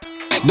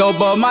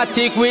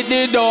Dub-o-matic with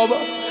the dub.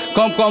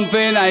 Come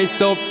fi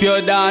nice up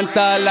your dance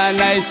hall and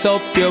nice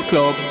up your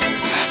club.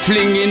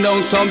 Flinging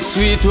down some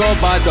sweet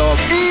rubber dub.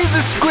 Easy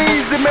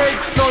squeeze, it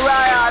makes no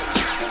riot.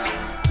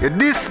 You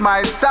diss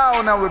my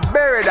sound and we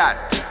bury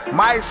that.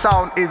 My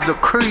sound is the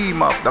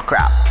cream of the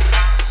crop.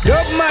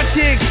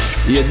 Dubmatic.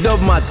 Yeah,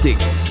 Dubmatic,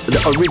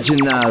 the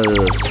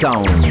original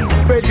sound.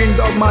 Virgin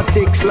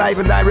Dubmatics, live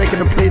and direct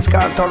in a place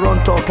called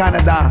Toronto,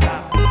 Canada.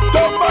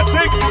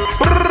 Dubmatic,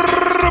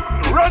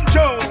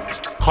 Rancho.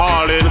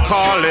 Calling,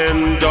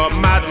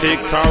 Dubmatic,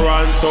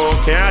 Toronto,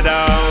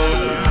 Canada.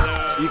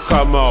 You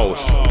come out.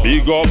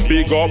 Big up,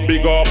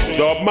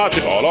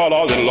 Dubmatic.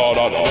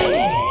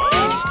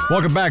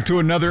 Welcome back to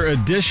another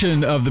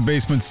edition of the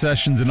Basement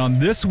Sessions, and on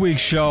this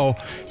week's show,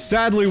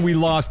 sadly we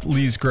lost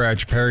Lee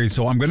Scratch Perry,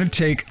 so I'm going to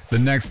take the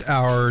next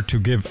hour to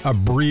give a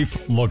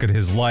brief look at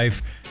his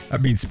life. I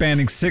mean,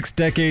 spanning 6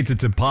 decades,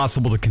 it's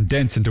impossible to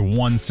condense into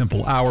one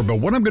simple hour, but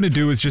what I'm going to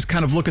do is just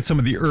kind of look at some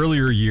of the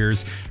earlier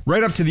years,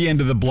 right up to the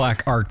end of the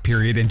Black Art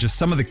period, and just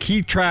some of the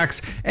key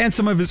tracks and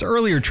some of his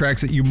earlier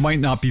tracks that you might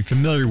not be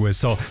familiar with.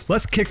 So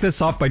let's kick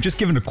this off by just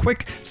giving a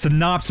quick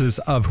synopsis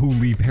of who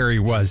Lee Perry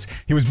was.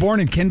 He was born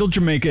in Kendal,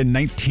 Jamaica in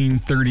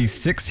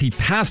 1936. He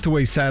passed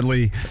away,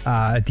 sadly,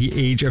 at the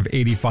age of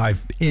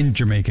 85 in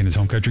Jamaica, in his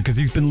home country, because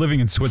he's been living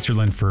in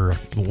Switzerland for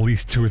at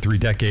least 2 or 3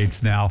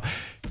 decades now.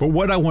 But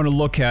what I want to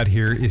look at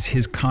here is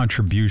his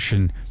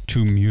contribution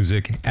to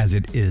music as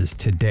it is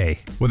today.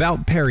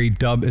 Without Perry,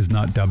 dub is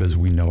not dub as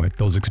we know it.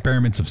 Those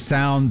experiments of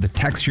sound, the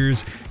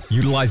textures,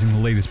 utilizing the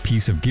latest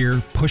piece of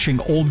gear,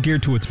 pushing old gear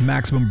to its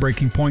maximum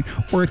breaking point,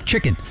 or a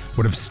chicken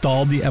would have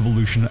stalled the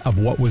evolution of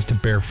what was to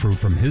bear fruit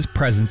from his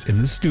presence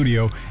in the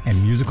studio and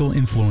musical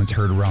influence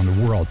heard around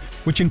the world,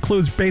 which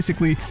includes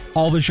basically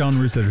all the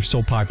genres that are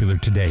so popular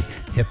today: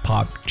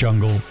 hip-hop,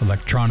 jungle,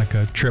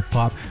 electronica,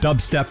 trip-hop,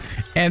 dubstep,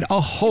 and a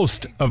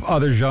host of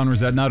other genres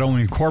that not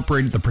only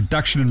incorporated the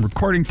production and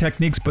recording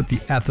techniques, but the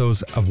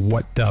ethos of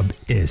what dub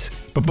is.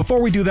 But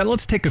before we do that,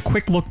 let's take a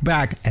quick look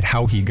back at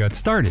how he got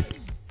started.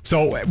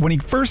 So when he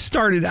first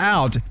started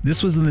out,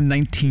 this was in the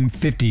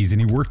 1950s, and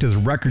he worked as a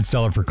record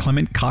seller for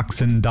Clement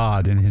Coxsone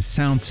Dodd and his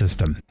sound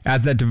system.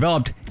 As that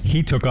developed,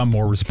 he took on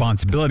more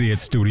responsibility at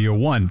Studio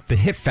One, the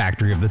hit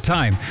factory of the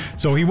time.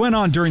 So he went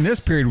on during this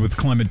period with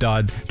Clement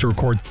Dodd to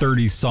record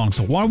 30 songs.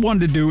 So what I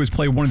wanted to do is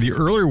play one of the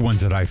earlier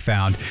ones that I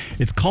found.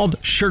 It's called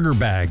Sugar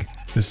Bag.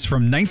 This is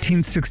from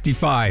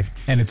 1965,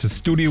 and it's a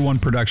Studio One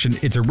production.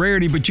 It's a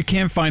rarity, but you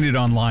can find it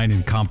online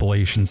in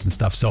compilations and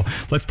stuff. So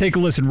let's take a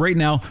listen right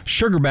now.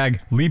 Sugar Bag,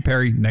 Lee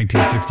Perry,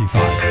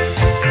 1965.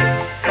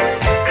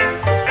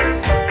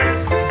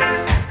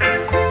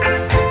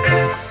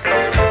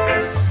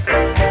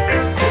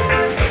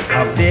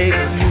 I beg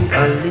you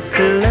a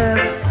little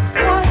love.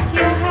 What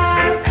you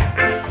have?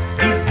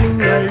 Give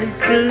me a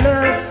little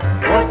love.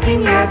 What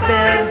in your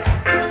bag?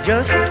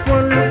 Just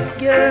one look,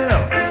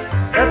 girl.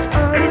 That's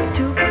all it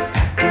took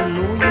to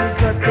know you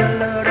got a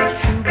lot of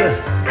sugar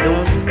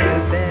down in your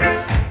bag.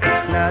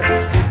 It's not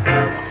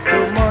so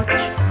much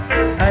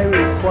I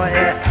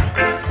require,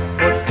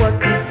 but what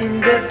is in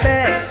the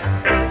bag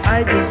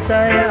I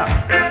desire.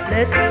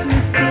 Let me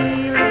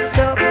feel it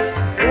up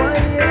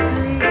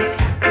quietly.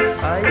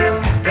 I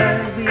am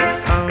done with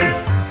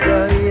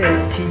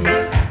anxiety.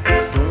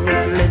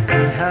 Don't let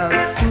me have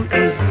to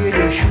invade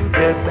your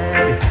sugar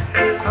bag.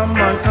 I'm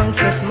an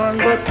anxious man,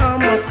 but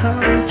I'm a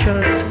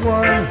conscious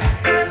one.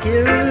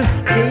 Girl,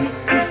 take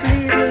this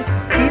little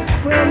tip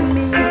from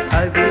me.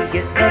 I will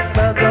get that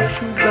bag of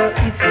sugar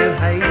if you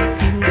hide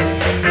it in the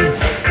sea.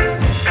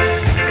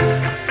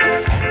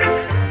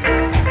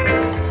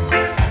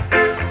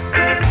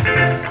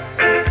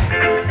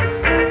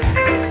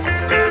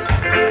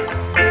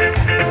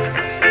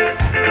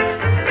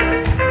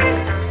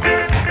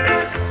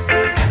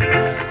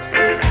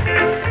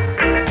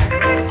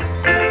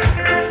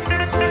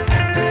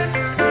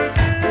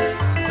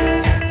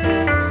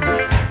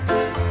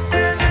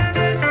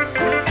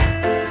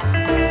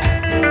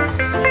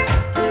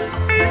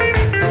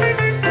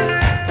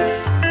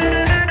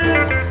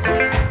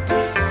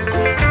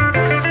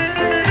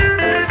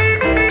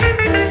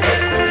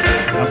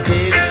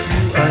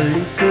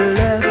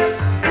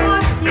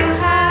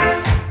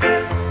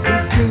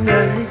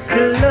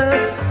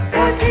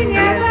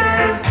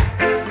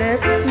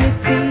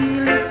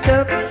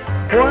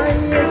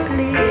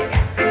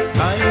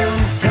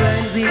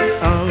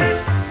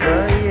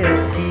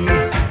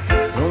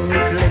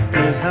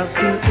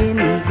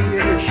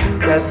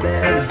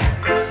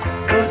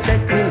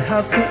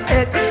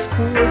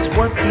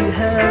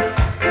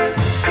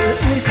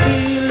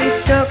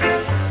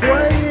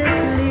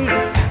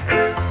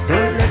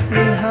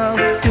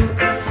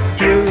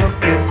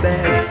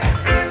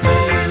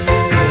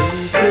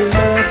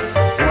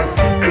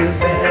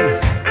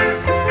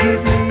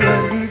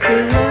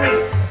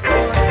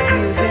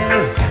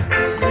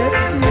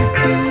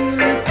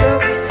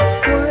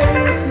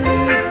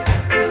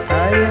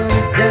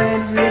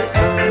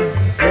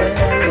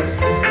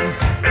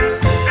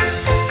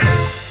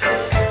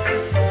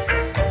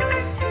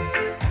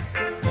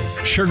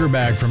 Sugar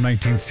Bag from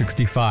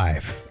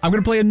 1965. I'm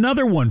going to play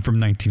another one from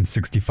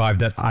 1965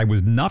 that I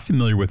was not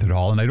familiar with at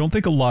all, and I don't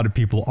think a lot of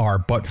people are,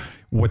 but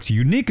what's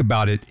unique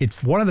about it,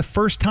 it's one of the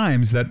first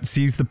times that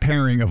sees the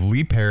pairing of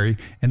Lee Perry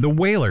and the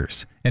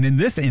Wailers. And in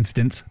this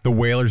instance, the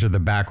Wailers are the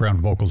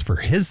background vocals for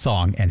his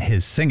song and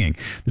his singing.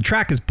 The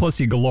track is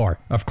Pussy Galore.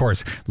 Of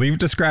course, leave it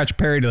to Scratch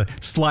Perry to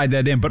slide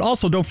that in, but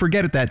also don't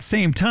forget at that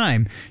same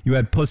time, you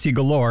had Pussy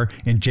Galore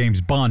and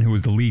James Bond, who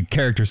was the lead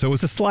character. So it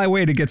was a sly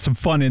way to get some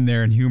fun in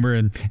there and humor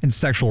and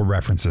sexual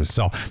references.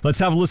 So let's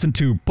have a listen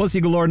to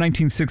Pussy Galore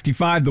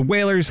 1965, the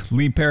Wailers,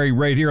 Lee Perry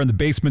right here on the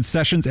Basement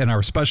Sessions, and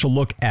our special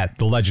look at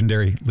the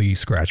legendary Lee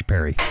Scratch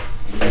Perry.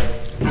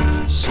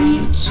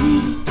 Sweet,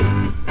 sweet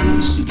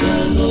Pussy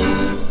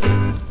Galore.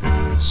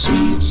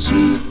 Sweet,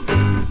 sweet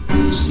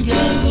Pussy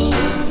Galore.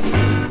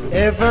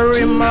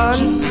 Every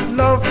man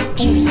love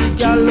Pussy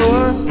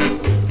Galore,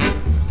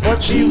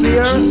 but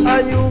beware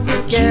or you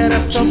will get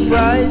a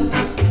surprise.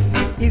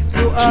 If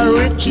you are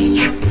rich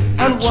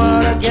and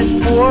wanna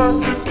get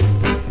poor,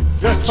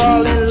 just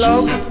fall in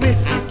love with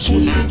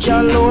Pussy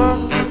Galore.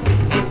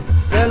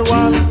 Then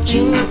one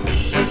thing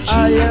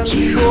I am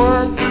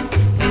sure,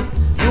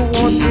 you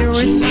won't be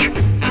rich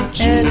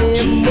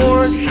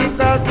anymore. She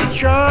got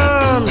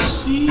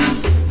charms,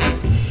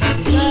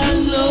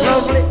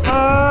 lovely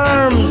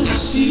arms.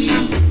 Stay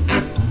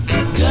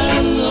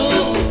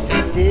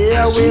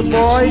away,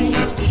 boys,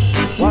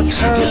 watch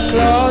her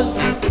claws.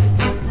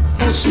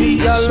 Pussy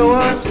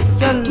Galore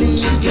can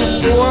leave you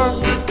poor.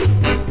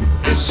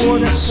 Before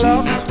the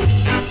clock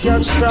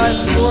can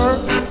strike 4.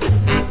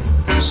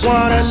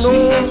 Wanna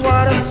know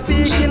what I'm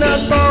speaking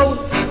about?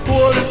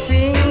 Pull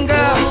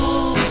finger,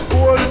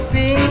 pull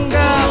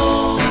finger,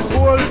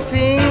 pull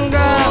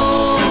finger.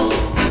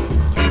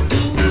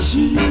 Does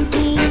she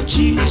gon'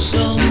 cheat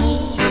some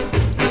more?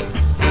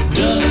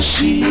 Does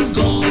she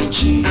gon'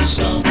 cheat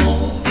some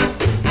more?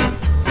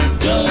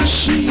 Does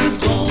she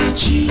gon'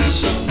 cheat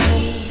some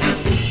more?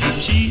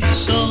 Cheat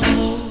some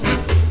more,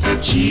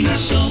 cheat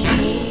some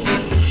more.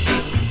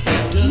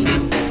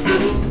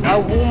 A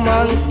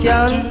woman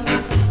can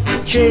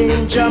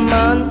change a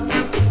man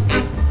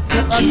to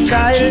a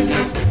child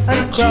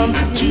and cramp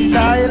his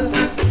style.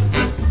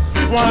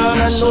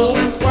 Wanna know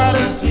what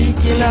I'm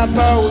speaking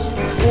about?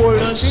 Pull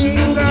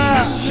finger,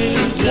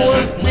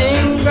 pull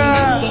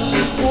finger,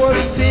 pull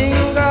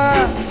finger.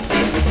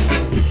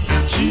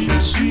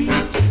 Sweet, sweet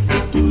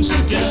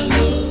Pussy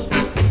Galore.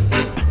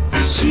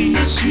 Sweet,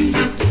 sweet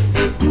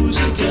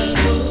Pussy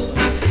Galore.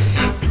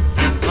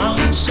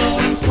 I'm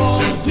sorry for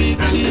the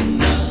victim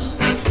now.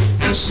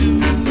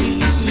 Soon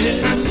his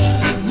head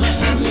like my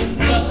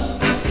bar.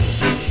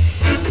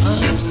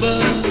 I'm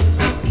burned,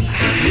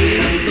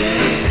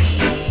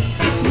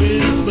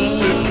 with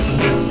burn.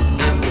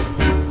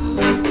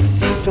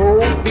 So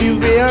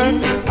beware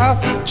of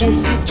Pussy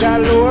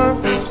Galore.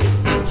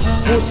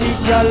 Pussy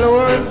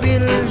Galore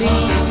will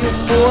leave you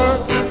poor.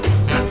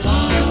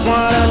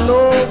 Wanna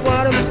know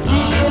what I'm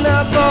speaking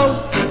about?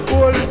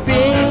 Pull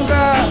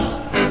finger,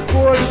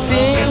 pull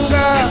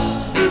finger,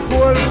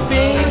 pull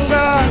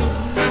finger.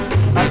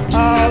 Of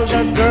all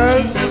the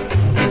girls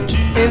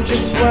in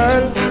this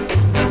world,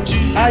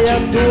 I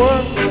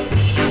adore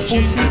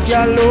Pussy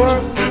Galore.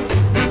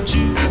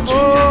 Oh,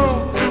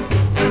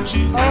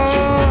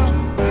 oh.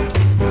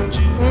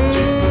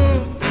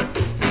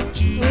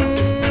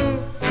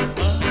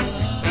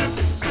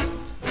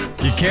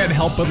 You can't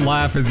help but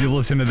laugh as you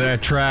listen to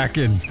that track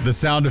and the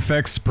sound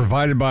effects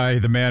provided by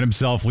the man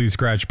himself, Lee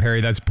Scratch Perry.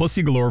 That's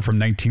Pussy Galore from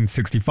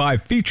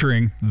 1965,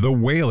 featuring the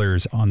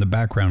Wailers on the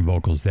background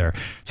vocals there.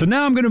 So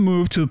now I'm going to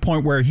move to the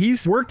point where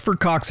he's worked for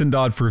Cox and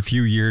Dodd for a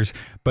few years,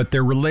 but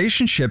their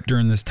relationship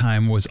during this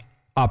time was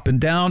up and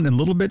down and a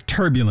little bit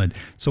turbulent.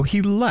 So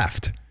he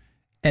left,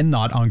 and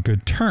not on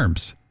good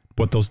terms.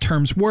 What those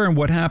terms were and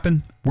what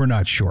happened, we're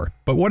not sure.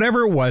 But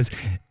whatever it was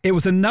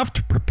enough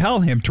to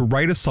propel him to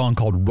write a song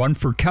called Run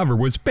for Cover.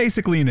 It was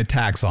basically an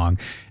attack song,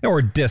 or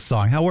a diss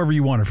song, however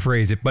you want to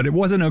phrase it, but it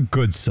wasn't a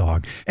good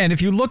song. And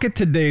if you look at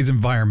today's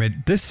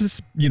environment, this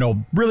is,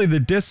 really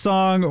the diss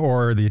song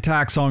or the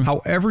attack song,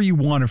 however you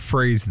want to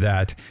phrase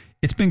that.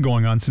 It's been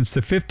going on since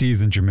the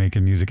 50s in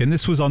Jamaican music, and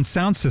this was on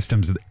sound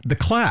systems, the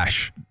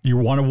clash. You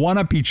want to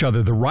one-up each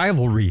other, the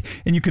rivalry,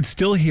 and you could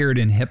still hear it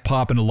in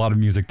hip-hop and a lot of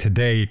music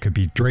today. It could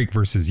be Drake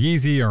versus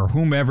Yeezy or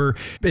whomever.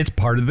 It's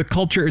part of the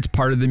culture, it's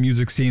part of the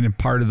music scene, and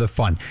part of the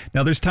fun.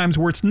 Now, there's times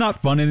where it's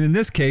not fun, and in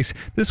this case,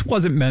 this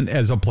wasn't meant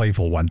as a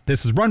playful one.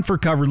 This is Run for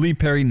Cover, Lee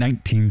Perry,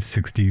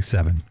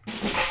 1967.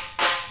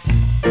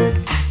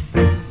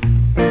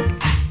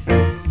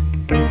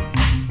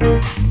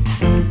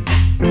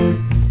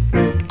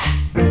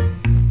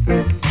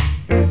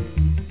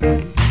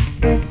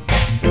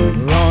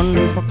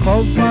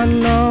 Cover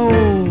now,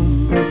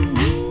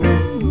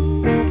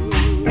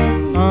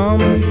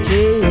 I'm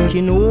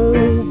taking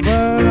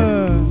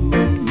over,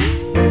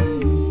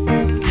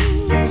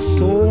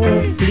 so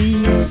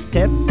please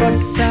step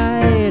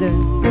aside,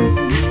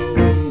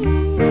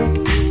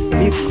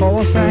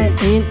 because I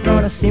ain't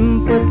gonna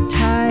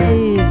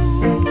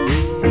sympathize.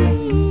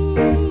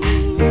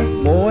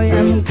 Boy,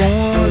 I'm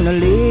gonna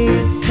lay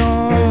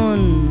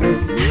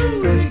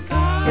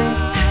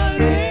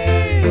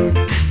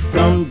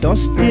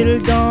dusk till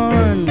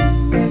dawn.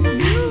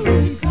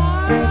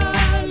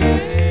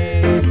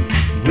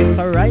 With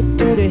a right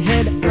to the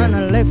head and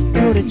a left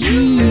to the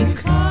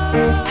cheek.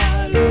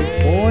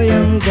 Boy,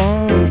 I'm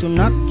going to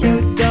knock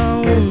you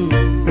down.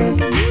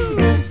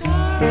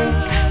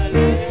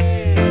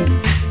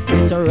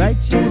 With a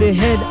right to the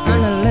head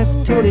and a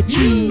left to the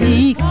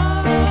cheek.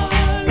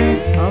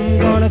 I'm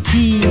gonna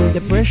keep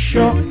the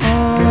pressure on.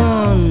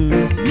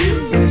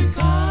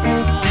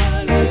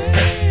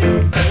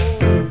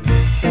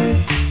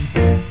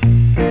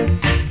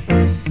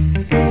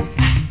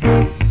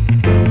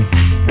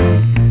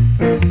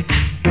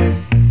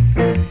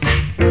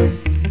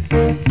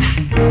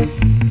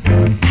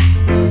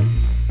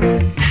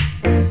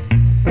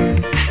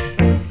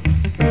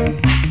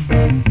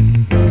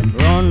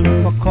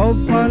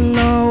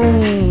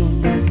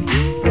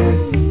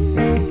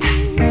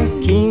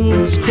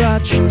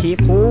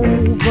 Take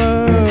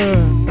over.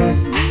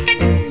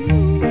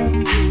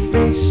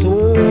 So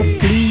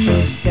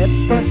please step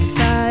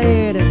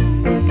aside,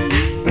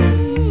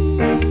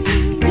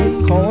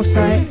 because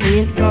I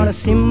ain't gonna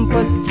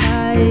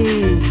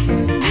sympathize.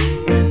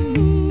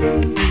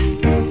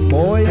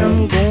 Boy,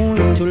 I'm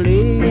going to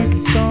lay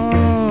it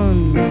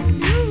on.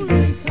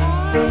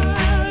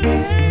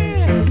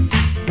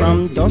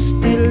 From dusk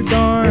till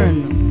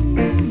dawn.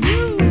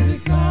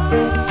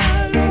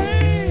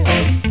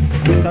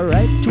 With a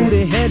right to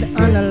the head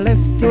and a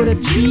left to the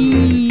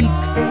cheek.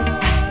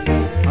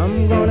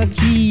 I'm gonna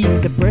keep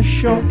the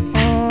pressure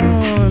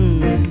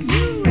on.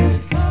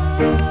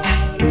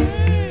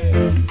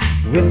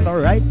 With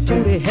a right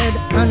to the head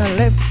and a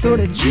left to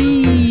the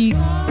cheek.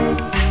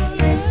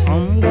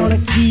 I'm gonna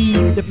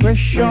keep the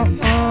pressure on.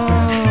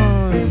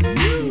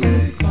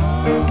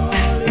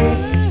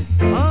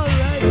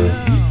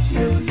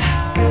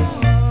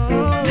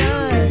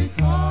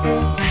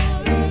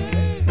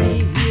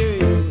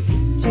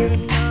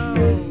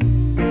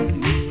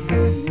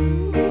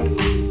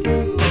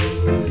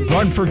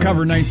 Run for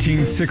Cover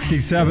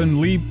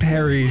 1967, Lee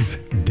Perry's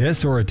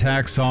Diss or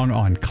Attack song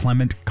on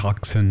Clement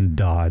Coxsone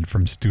Dodd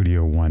from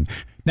Studio One.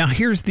 Now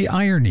here's the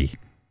irony.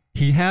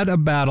 He had a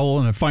battle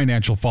and a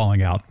financial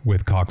falling out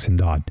with Coxsone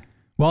Dodd.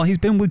 Well, he's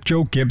been with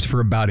Joe Gibbs for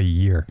about a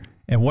year.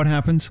 And what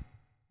happens?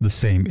 The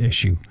same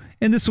issue.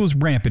 And this was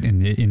rampant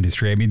in the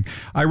industry. I mean,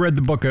 I read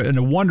the book, in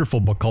a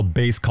wonderful book called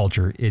Bass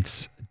Culture.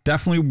 It's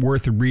definitely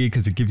worth a read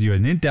because it gives you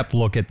an in-depth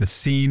look at the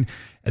scene,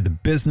 at the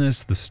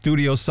business, the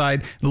studio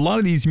side. And a lot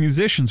of these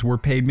musicians were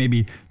paid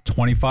maybe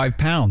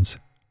 £25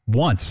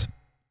 once,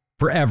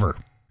 forever.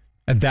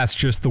 And that's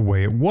just the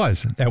way it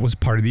was. That was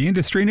part of the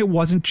industry, and it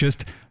wasn't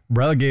just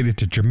relegated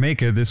to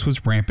Jamaica. This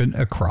was rampant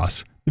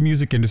across the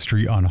music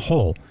industry on a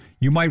whole.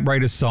 You might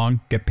write a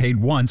song, get paid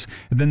once,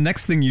 and then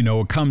next thing you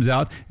know, it comes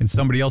out and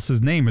somebody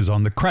else's name is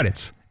on the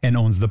credits and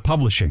owns the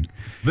publishing.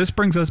 This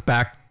brings us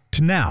back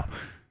to now.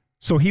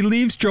 So he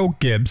leaves Joe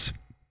Gibbs,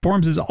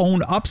 forms his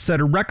own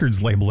Upsetter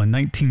Records label in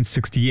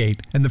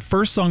 1968, and the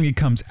first song he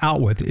comes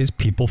out with is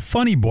People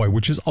Funny Boy,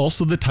 which is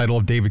also the title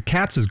of David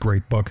Katz's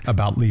great book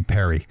about Lee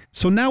Perry.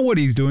 So now what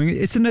he's doing,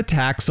 it's an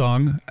attack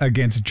song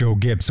against Joe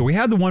Gibbs. So we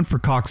had the one for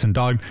Coxsone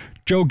Dodd,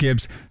 Joe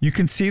Gibbs. You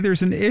can see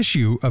there's an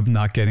issue of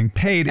not getting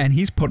paid, and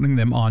he's putting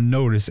them on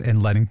notice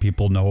and letting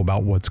people know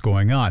about what's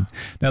going on.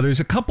 Now,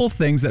 there's a couple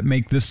things that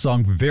make this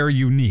song very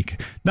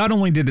unique. Not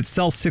only did it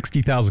sell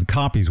 60,000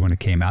 copies when it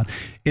came out,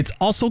 it's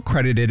also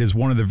credited as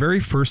one of the very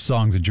first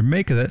songs in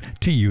Jamaica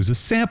to use a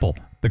sample,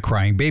 The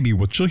Crying Baby,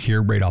 which you'll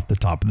hear right off the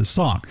top of the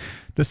song.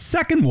 The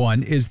second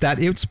one is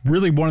that it's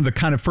really one of the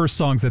kind of first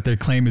songs that they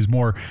claim is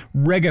more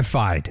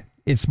reggae-fied.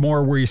 It's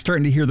more where you're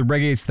starting to hear the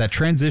reggae. It's that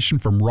transition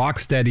from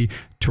rocksteady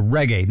to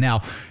reggae.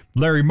 Now,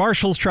 Larry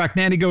Marshall's track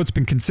Nanny Goat's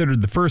been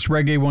considered the first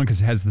reggae one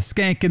because it has the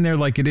skank in there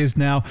like it is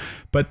now.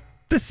 But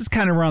this is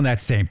kind of around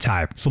that same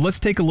time. So let's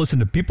take a listen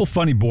to People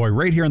Funny Boy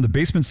right here on the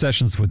Basement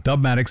Sessions with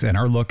Dubmatix and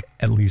our look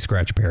at Lee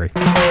Scratch Perry.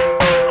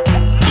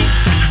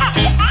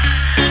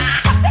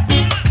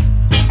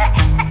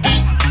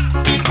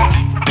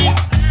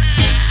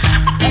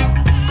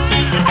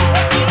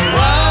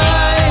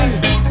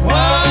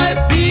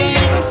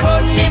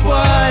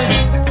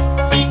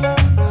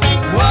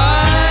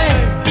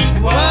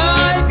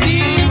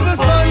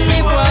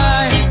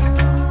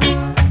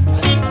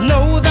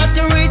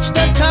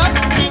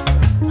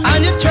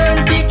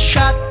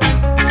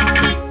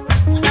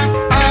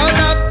 All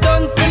I've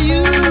done for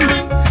you,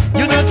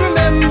 you don't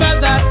remember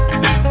that.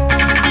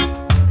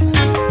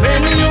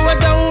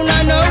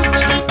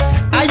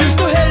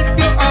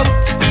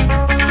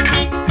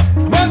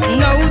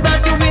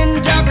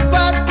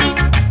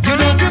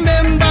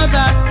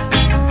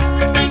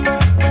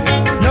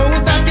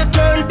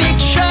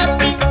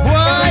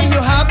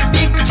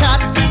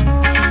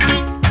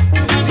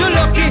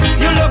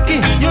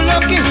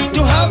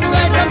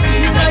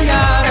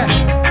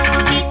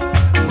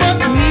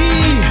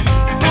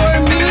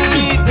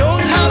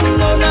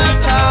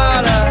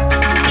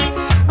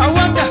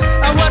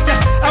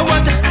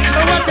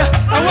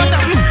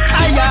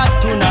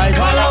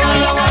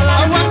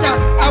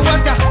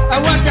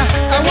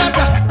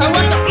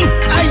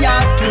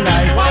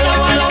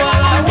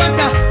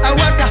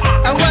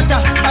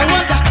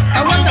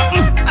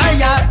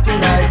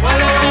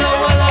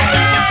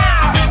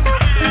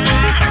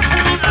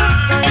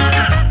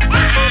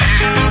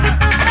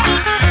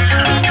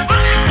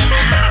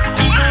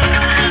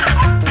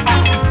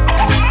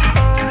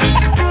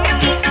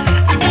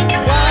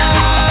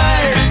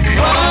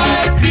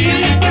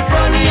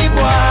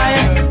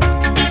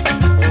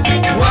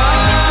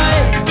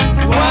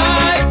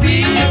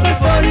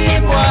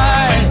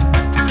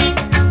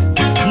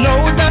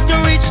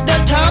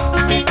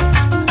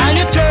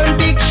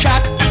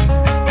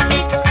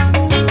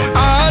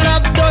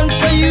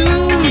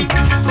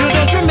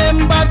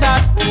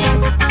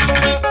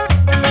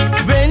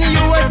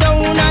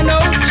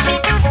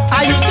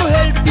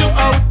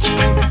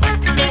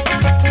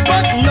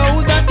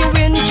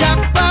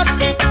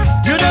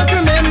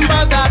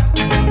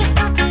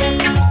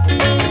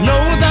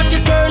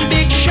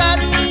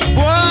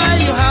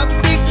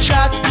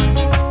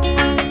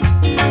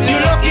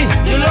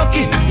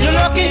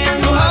 lucky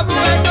to have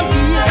right a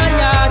piece of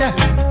yard.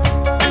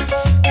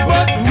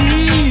 But me,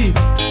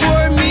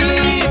 poor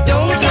me,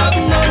 don't have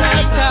none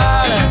at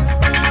all.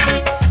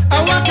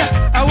 I want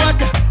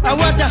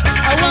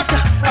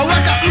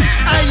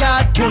a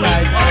yard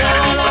tonight.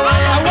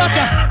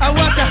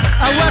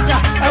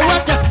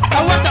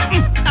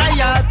 A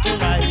yard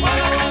tonight.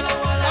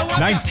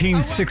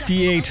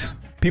 1968.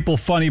 People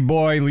Funny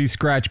Boy, Lee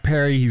Scratch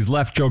Perry. He's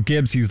left Joe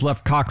Gibbs. He's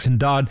left Cox and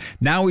Dodd.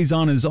 Now he's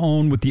on his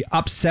own with the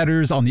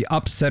Upsetters on the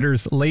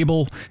Upsetters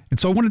label. And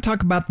so I want to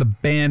talk about the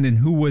band and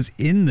who was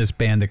in this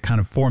band that kind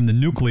of formed the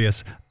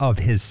nucleus of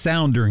his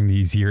sound during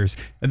these years.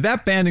 And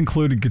that band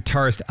included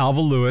guitarist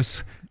Alva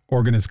Lewis,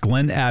 organist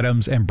Glenn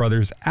Adams, and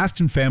brothers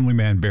Aston Family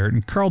Man Barrett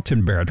and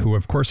Carlton Barrett, who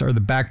of course are the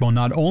backbone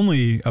not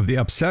only of the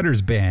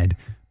Upsetters band,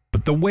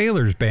 but the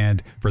Wailers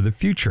band for the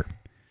future.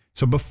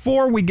 So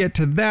before we get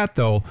to that,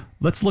 though,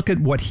 let's look at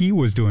what he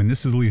was doing.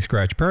 This is Lee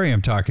Scratch Perry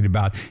I'm talking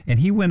about, and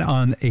he went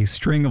on a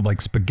string of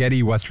like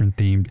spaghetti western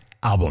themed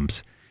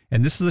albums.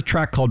 And this is a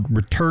track called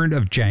Return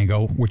of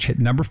Django, which hit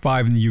number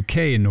 5 in the UK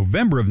in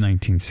November of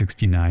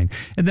 1969.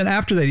 And then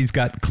after that, he's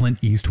got Clint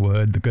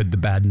Eastwood, The Good, the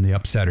Bad, and the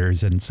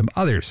Upsetters, and some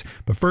others.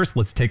 But first,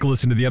 let's take a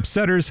listen to the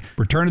Upsetters,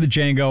 Return of the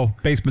Django,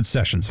 Basement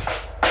Sessions.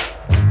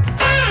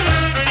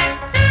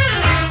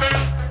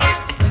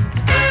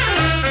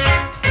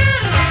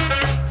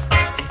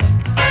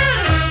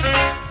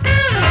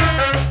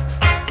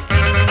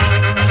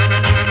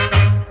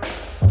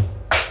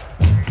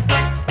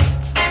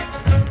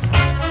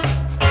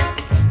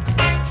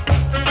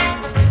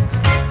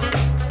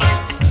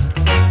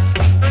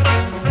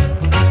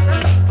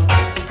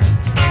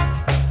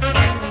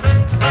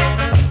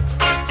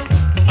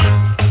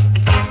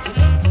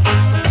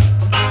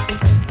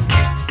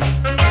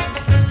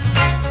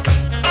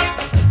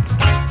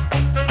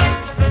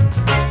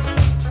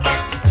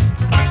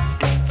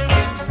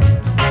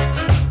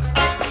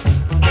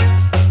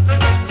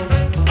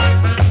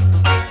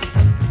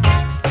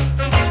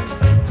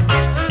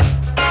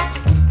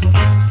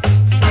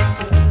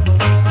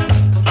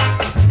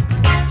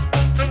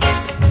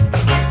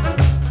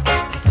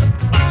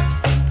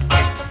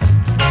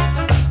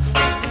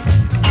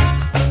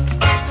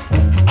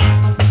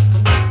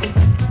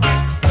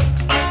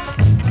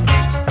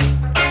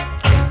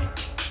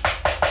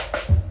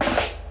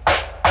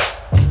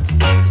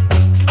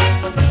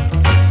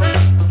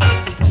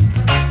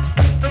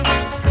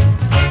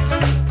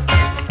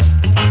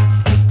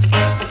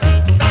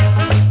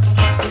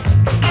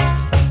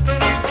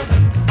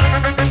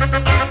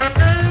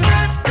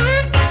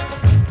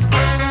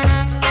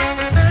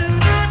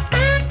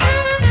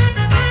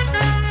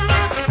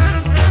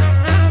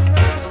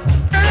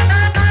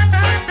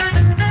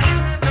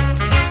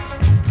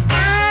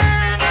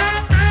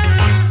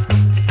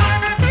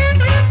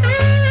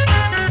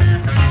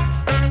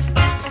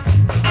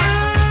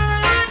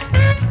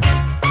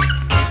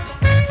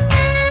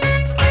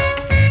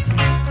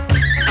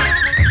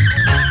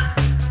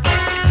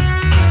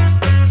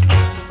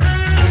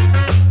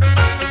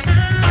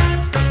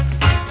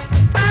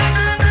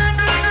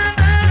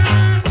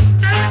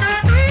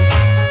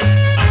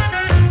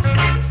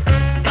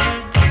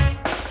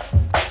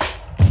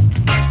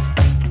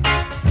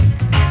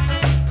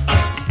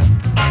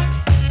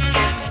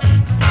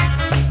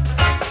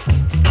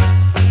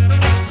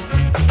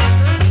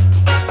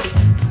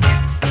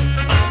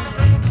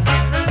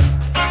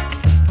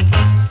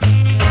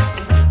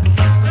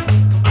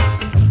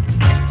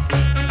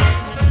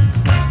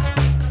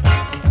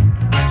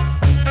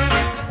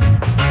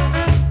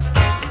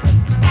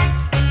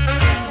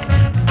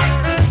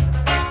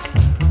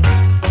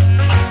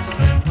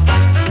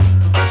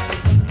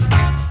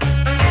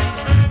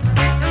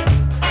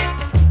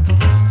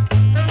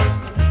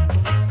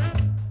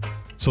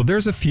 So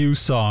there's a few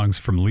songs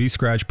from Lee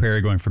Scratch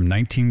Perry going from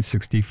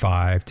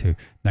 1965 to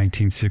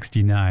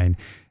 1969.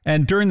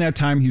 And during that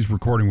time, he's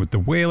recording with the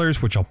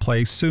Wailers, which I'll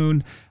play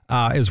soon,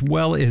 as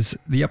well as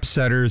the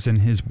Upsetters and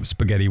his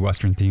spaghetti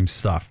western themed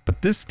stuff.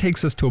 But this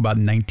takes us to about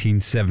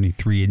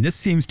 1973, and this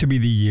seems to be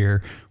the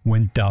year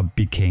when dub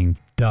became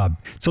dub.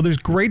 So there's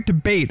great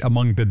debate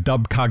among the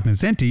dub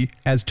cognoscenti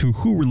as to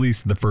who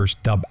released the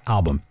first dub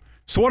album.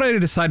 So what I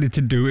decided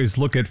to do is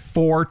look at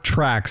 4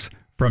 tracks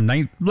from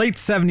late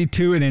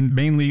 72 and then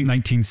mainly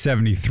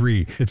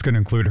 1973. It's going to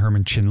include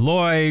Herman Chin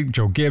Loy,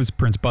 Joe Gibbs,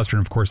 Prince Buster,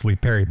 and of course Lee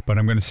Perry. But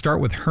I'm going to start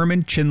with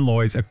Herman Chin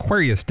Loy's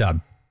Aquarius dub.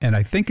 And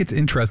I think it's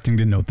interesting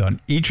to note that on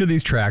each of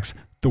these tracks,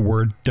 the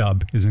word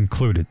dub is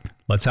included.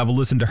 Let's have a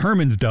listen to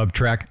Herman's dub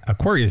track,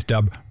 Aquarius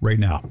dub, right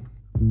now.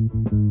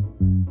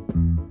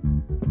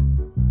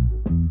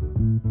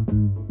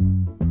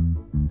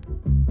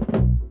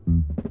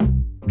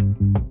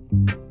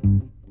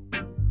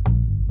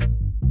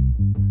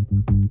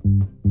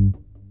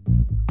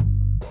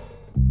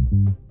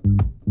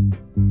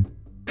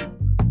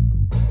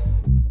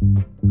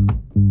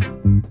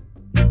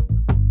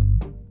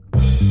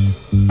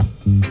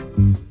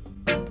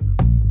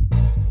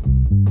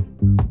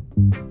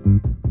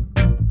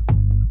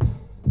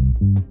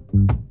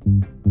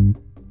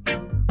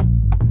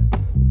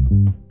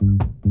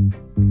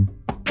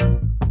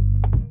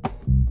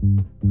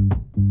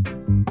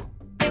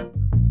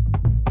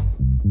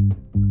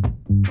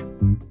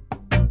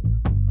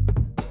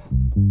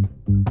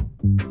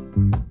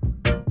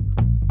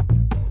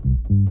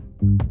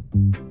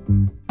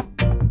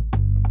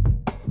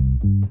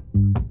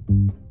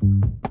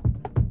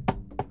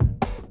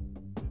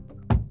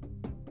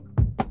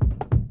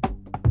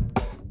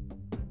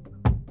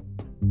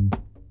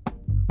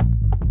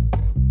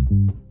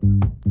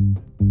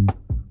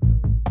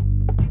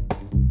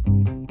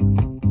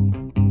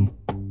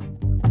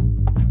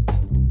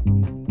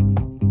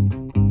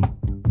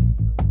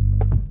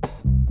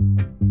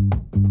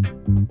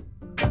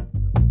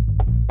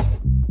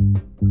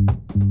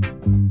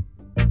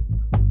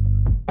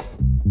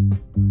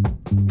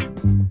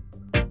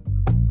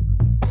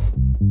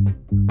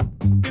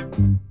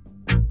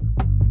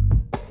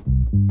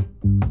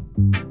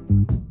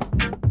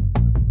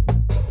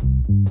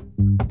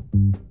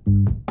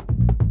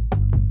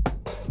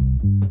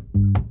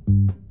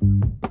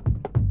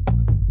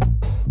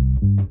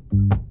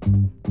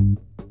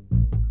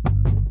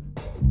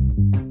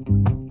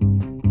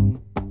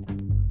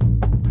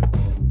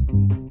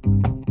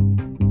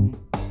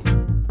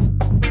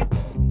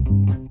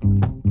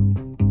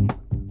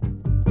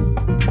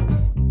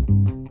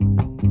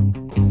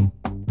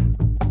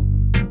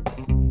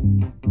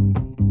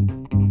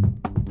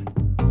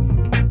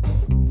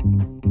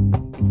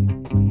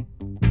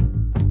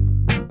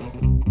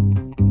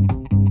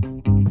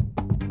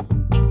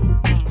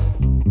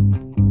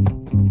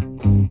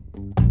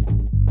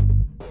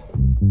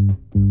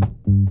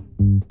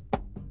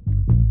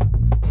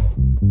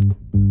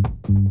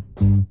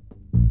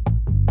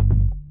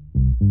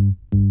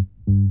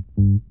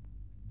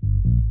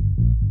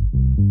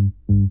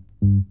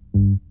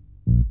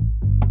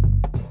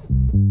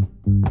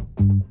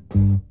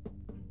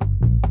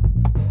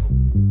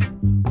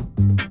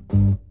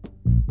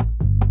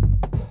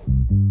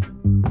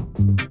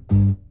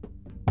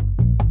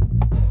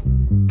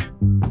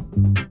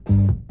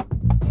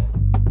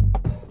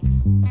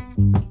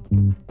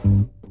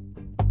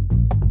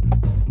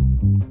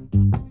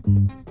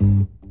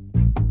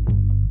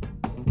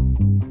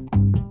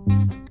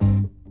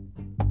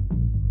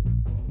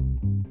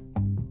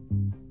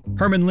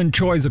 Herman Lin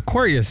Choi's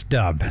Aquarius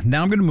dub.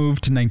 Now I'm going to move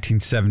to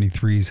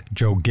 1973's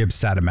Joe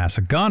Gibbs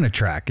Sadamasagana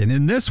track. And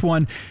in this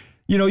one,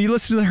 you know, you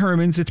listen to the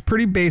Hermans, it's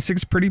pretty basic,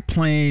 it's pretty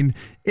plain.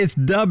 It's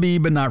dubby,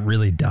 but not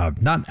really dub.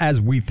 Not as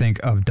we think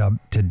of dub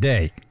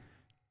today.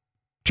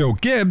 Joe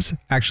Gibbs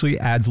actually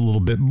adds a little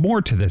bit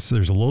more to this.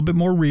 There's a little bit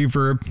more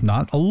reverb,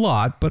 not a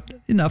lot, but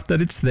enough that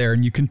it's there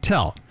and you can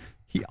tell.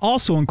 He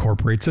also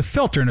incorporates a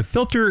filter, and a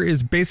filter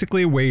is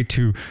basically a way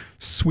to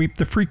sweep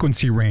the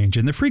frequency range.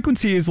 And the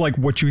frequency is like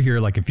what you hear.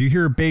 Like if you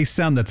hear a bass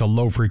sound, that's a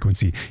low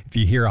frequency. If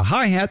you hear a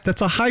hi-hat,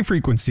 that's a high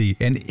frequency.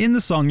 And in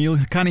the song, you'll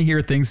kind of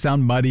hear things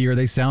sound muddy or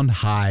they sound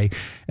high,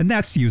 and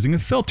that's using a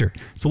filter.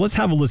 So let's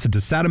have a listen to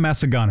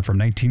Sadamasagana from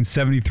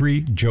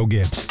 1973, Joe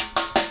Gibbs.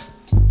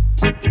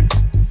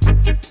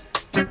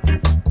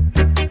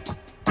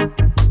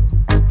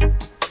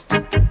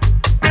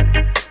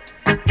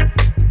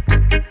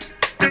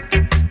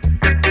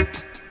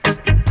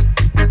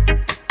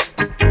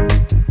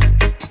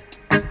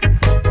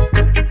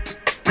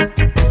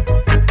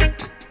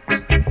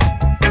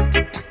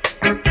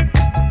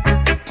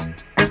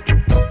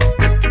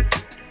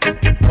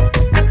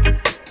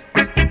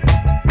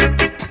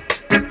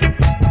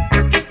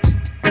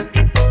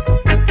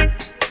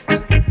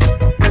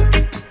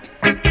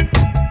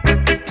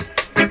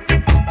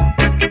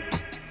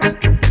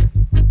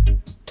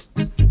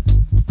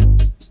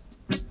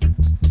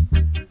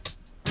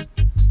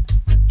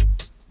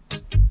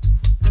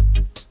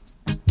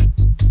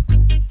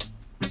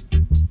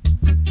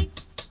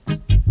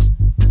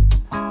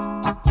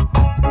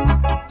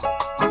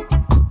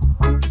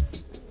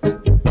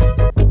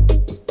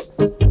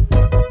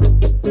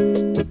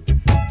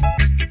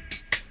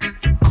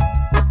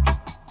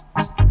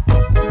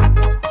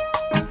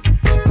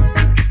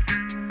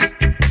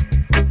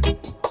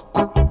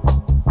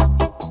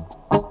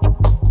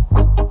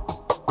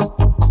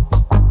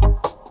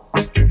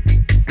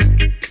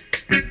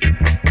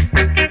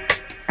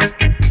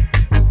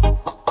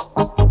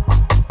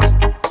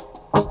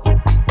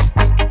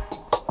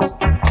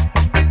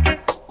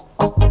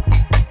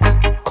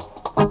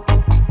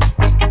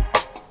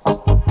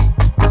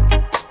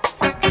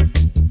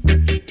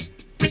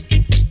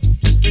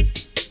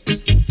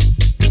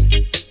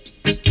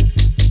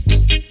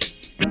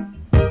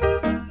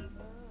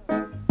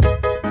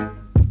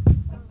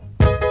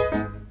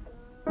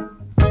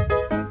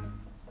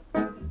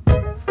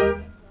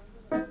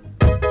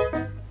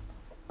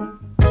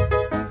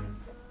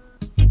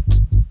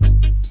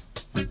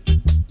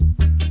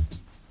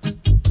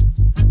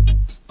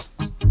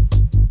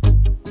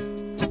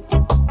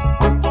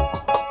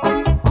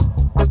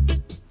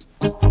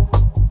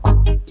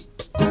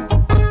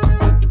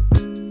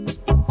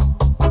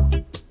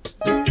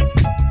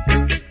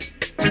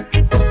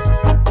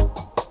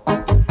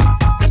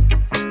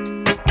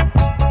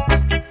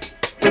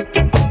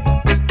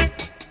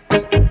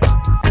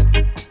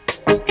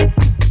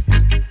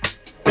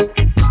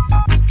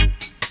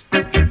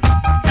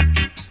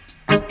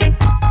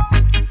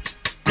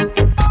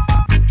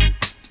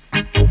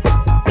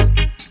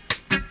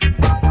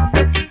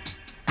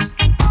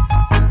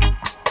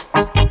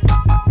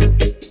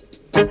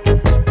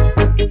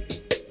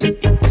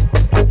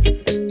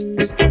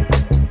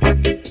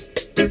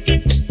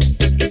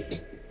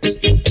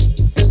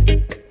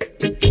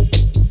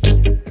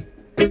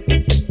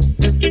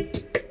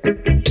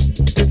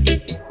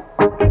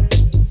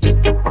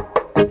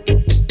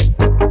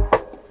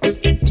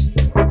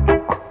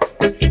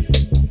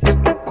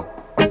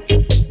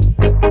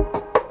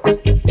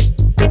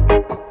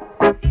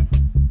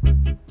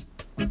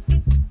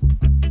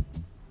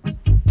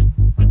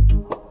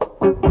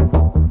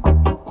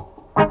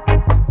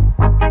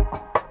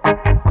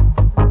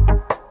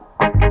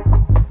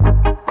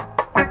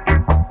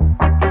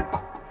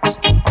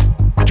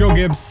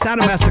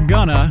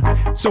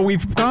 Sadamasagana. So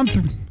we've gone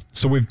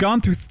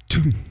through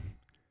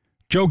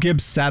Joe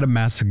Gibbs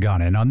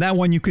Sadamasagana, and on that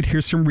one you could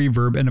hear some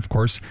reverb and of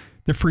course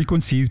the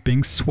frequencies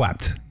being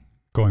swept,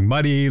 going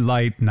muddy,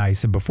 light,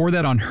 nice. And before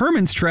that on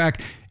Herman's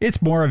track,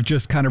 it's more of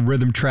just kind of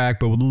rhythm track,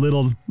 but with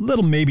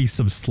little maybe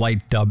some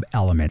slight dub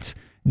elements.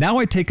 Now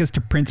I take us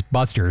to Prince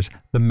Buster's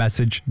The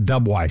Message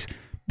Dubwise,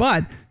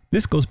 but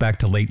this goes back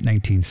to late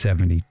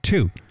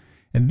 1972.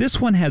 And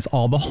this one has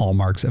all the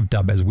hallmarks of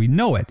dub as we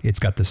know it. It's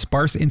got the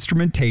sparse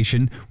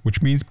instrumentation,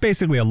 which means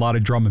basically a lot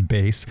of drum and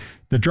bass.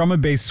 The drum and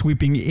bass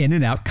sweeping in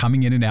and out,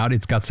 coming in and out.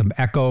 It's got some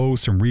echo,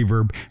 some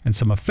reverb, and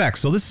some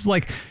effects. So this is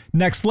like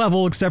next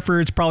level, except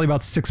for it's probably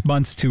about 6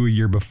 months to a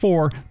year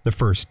before the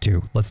first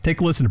two. Let's take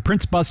a listen to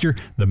Prince Buster,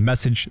 The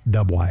Message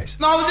Dubwise.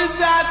 Now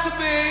this had to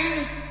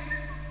be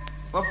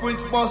for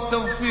Prince Buster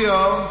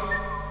feel.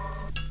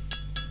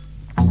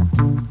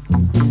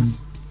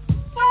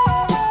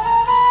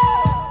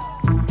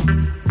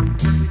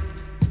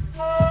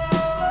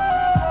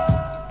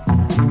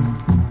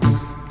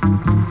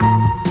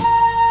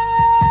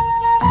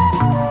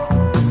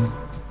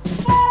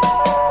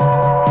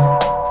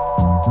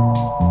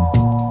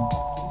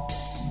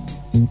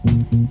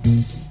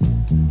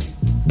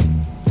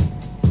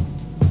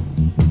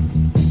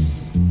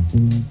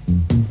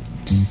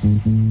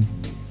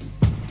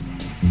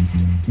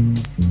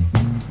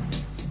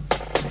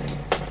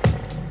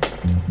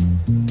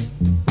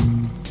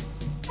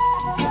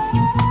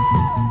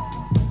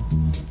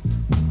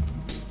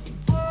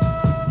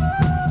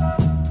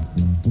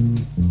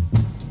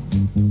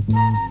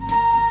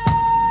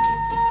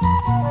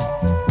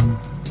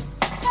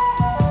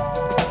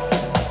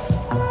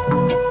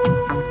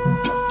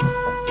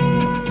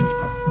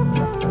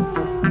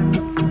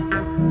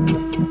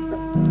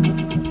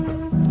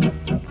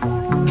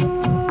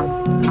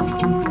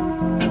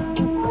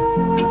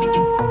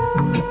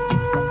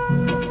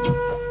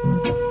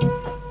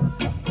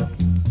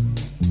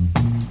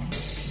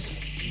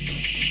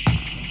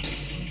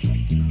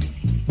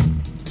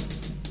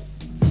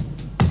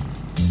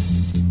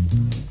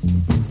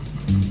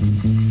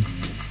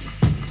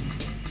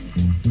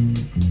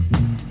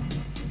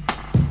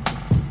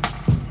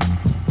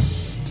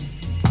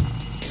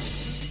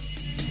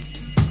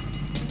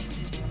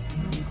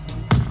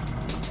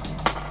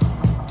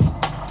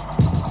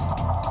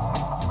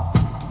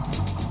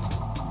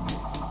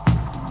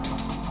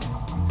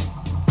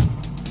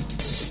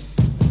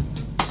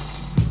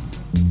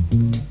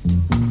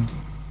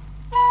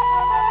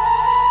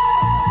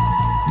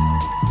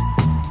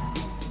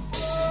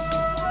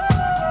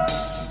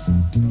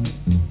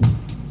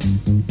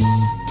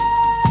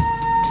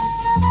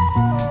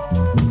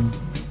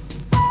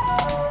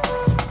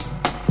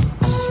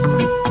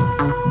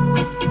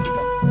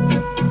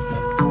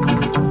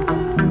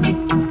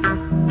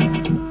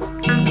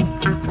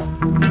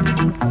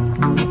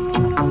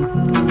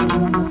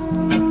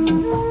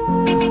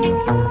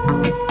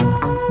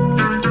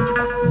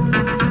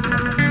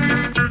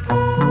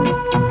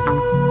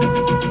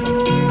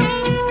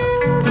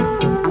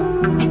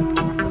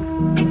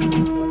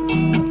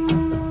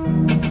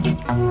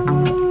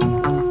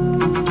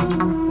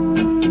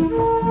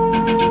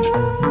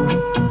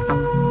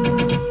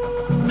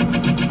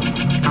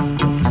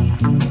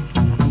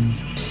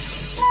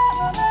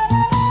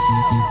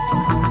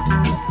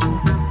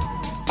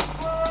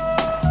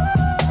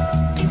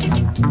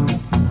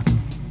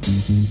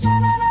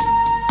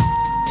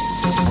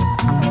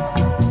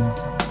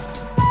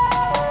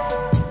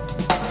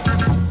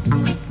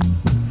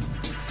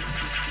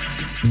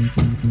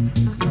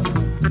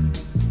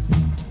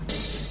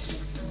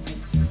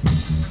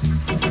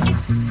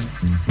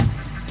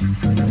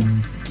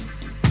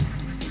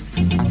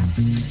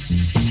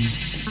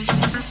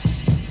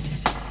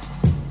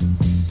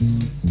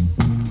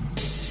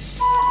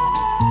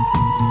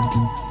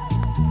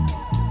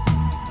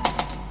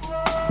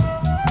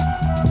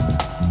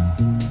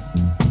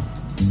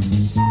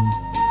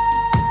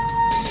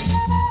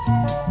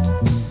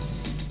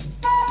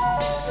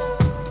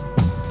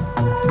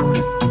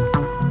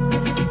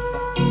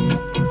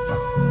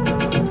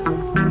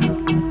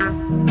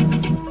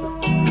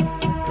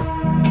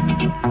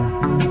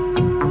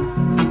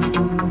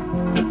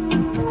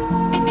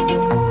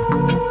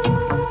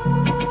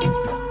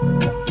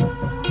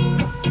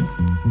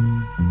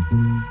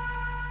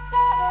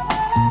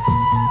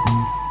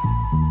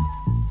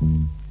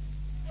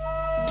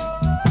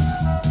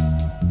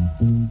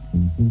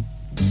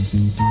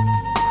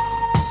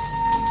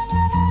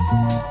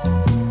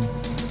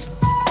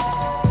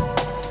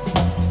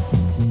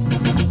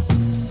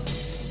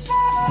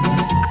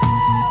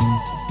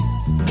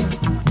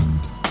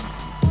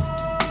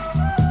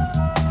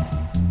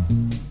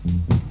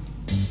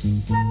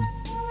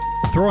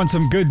 Throw on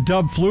some good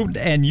dub flute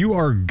and you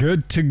are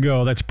good to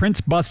go. That's Prince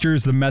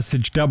Buster's The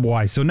Message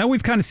dubwise. So now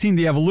we've kind of seen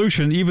the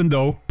evolution, even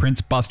though Prince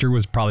Buster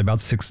was probably about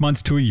 6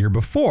 months to a year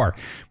before.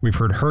 We've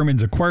heard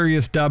Herman's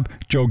Aquarius dub,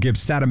 Joe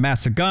Gibbs'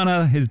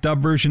 Satamasagana, his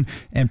dub version,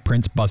 and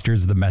Prince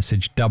Buster's The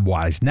Message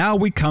dubwise. Now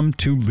we come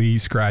to Lee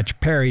Scratch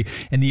Perry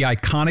and the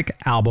iconic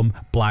album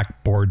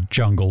Blackboard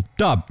Jungle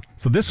dub.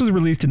 So this was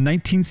released in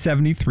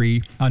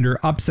 1973 under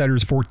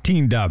Upsetters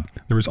 14 dub.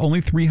 There was only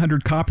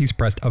 300 copies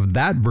pressed of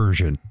that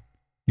version.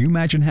 You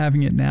imagine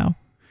having it now?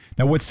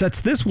 Now, what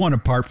sets this one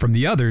apart from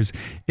the others,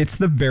 it's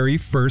the very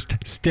first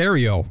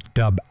stereo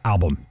dub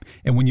album.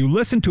 And when you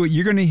listen to it,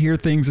 you're going to hear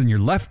things in your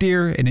left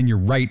ear and in your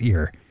right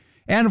ear.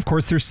 And of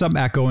course, there's some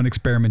echo and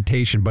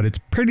experimentation, but it's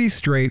pretty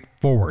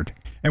straightforward.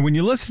 And when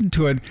you listen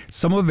to it,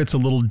 some of it's a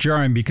little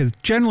jarring because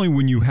generally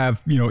when you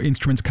have,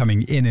 instruments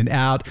coming in and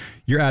out,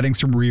 you're adding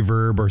some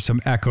reverb or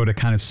some echo to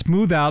kind of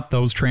smooth out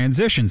those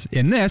transitions.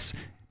 In this,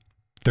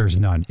 there's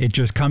none. It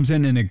just comes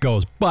in and it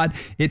goes. But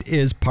it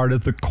is part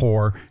of the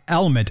core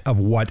element of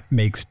what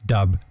makes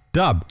dub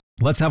dub.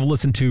 Let's have a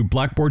listen to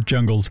Blackboard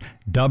Jungle's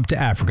Dub to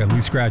Africa, Lee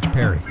Scratch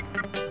Perry.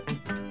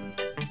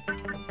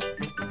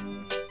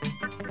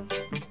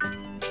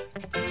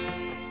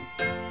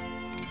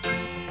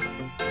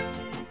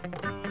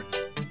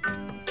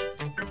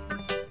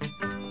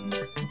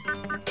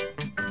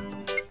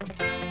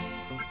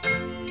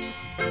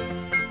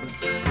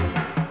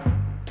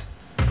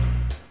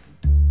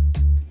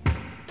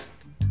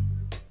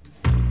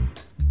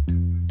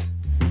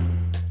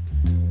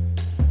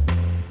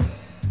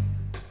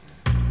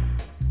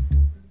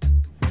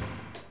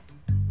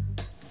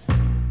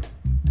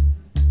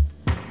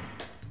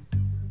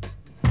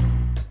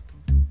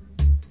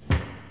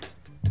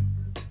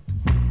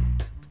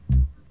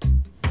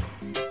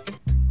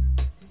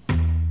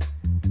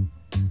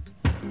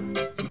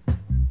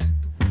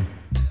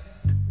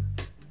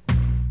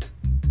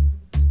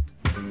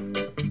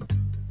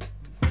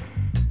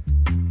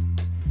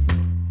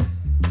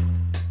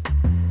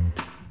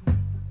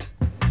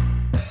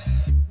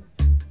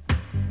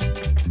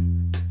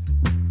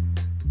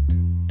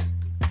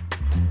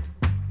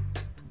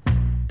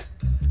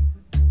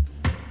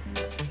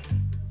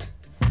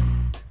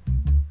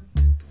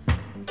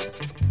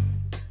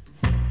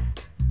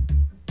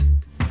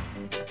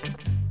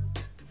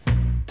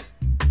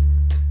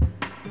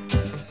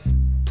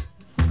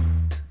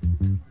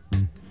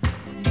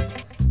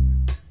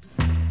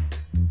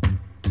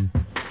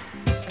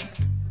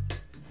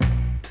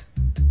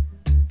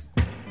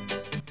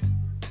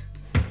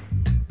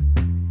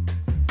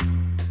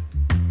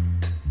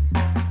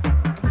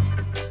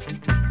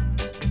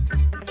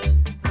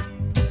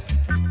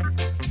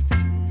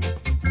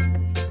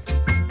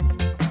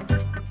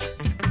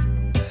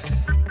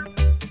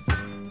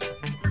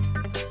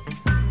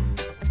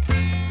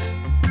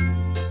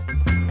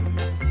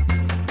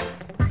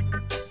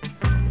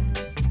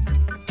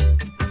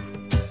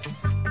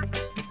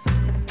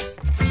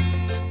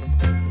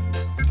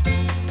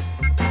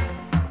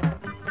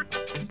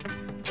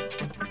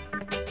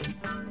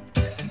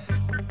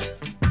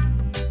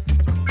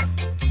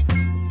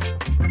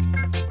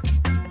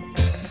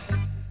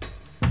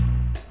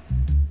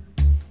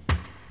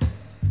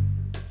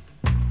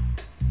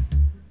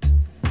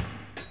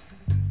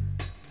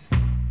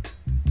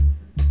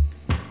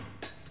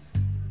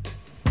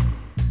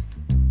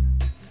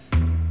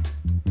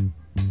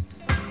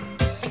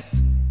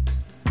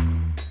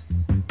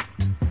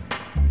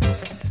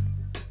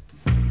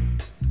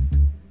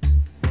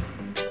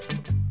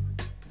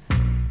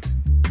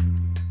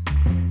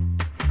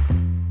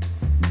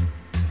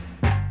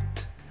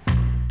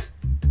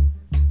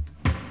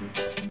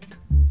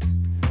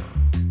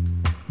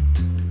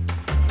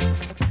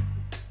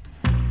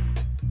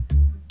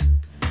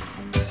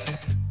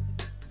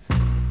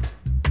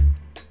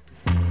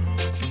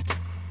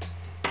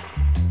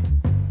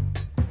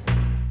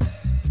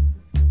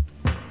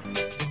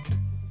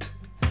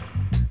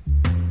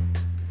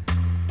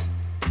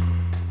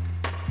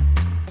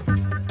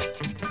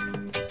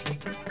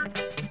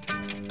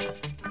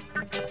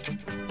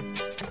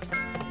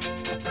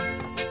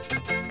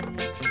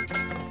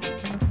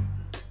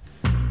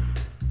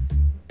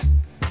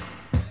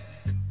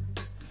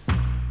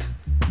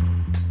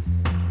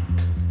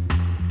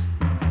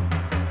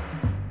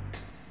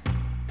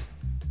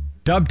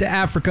 Dub to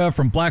Africa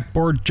from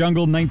Blackboard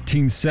Jungle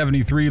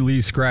 1973, Lee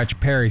Scratch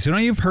Perry. So now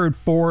you've heard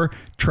 4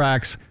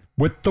 tracks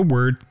with the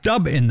word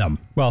dub in them.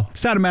 Well,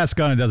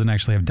 Satamasagana doesn't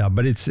actually have dub,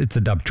 but it's a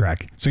dub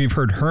track. So you've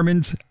heard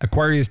Herman's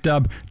Aquarius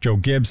dub, Joe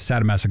Gibbs,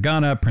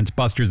 Satamasagana, Prince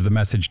Buster's The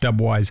Message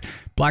dubwise,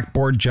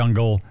 Blackboard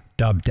Jungle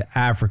dub to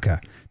Africa.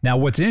 Now,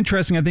 what's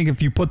interesting, I think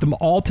if you put them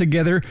all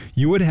together,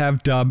 you would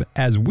have dub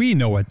as we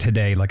know it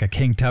today, like a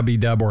King Tubby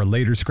dub or a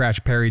later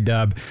Scratch Perry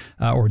dub,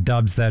 or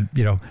dubs that,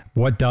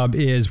 what dub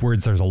is, where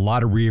there's a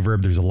lot of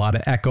reverb, there's a lot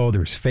of echo,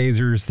 there's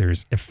phasers,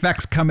 there's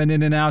effects coming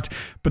in and out.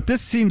 But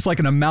this seems like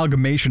an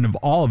amalgamation of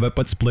all of it,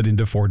 but split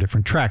into 4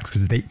 different tracks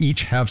because they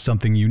each have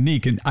something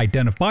unique and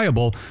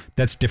identifiable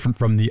that's different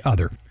from the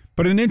other.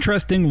 But an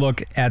interesting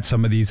look at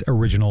some of these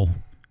original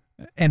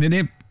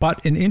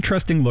but an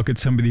interesting look at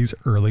some of these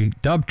early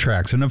dub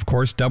tracks. And of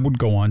course, dub would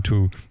go on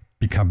to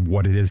become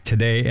what it is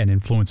today and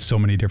influence so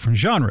many different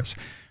genres.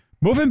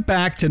 Moving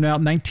back to now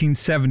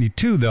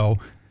 1972, though,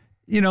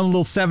 a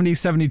little 70,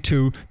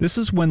 72, this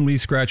is when Lee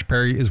Scratch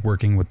Perry is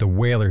working with the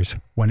Wailers,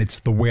 when it's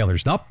the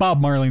Wailers, not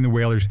Bob Marley and the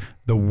Wailers,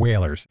 the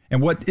Wailers.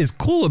 And what is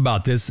cool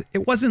about this,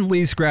 it wasn't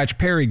Lee Scratch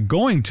Perry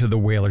going to the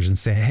Wailers and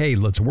say, hey,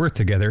 let's work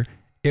together.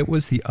 It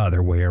was the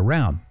other way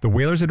around. The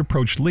Wailers had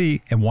approached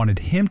Lee and wanted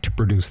him to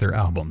produce their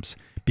albums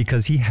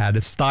because he had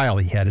a style,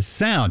 he had a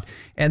sound,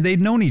 and they'd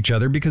known each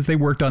other because they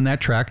worked on that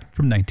track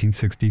from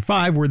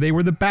 1965 where they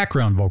were the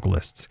background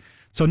vocalists.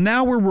 So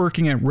now we're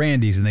working at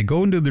Randy's and they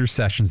go into their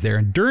sessions there,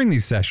 and during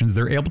these sessions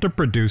they're able to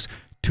produce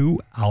 2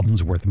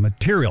 albums worth of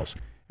materials.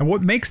 And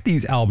what makes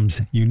these albums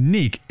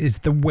unique is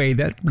the way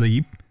that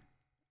Lee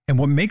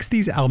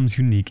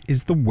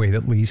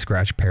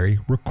Scratch Perry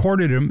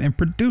recorded them and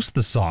produced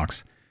the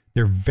songs.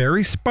 They're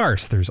very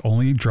sparse. There's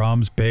only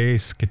drums,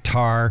 bass,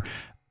 guitar,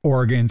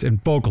 organs, and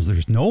vocals.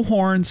 There's no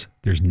horns,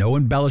 there's no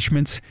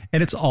embellishments,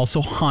 and it's also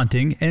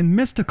haunting and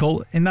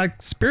mystical and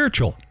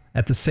spiritual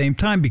at the same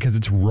time because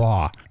it's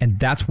raw. And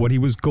that's what he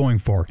was going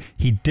for.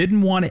 He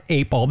didn't want to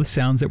ape all the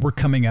sounds that were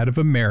coming out of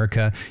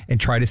America and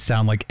try to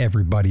sound like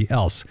everybody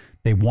else.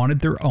 They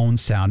wanted their own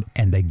sound,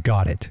 and they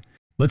got it.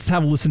 Let's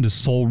have a listen to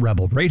Soul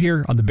Rebel right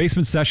here on the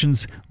Basement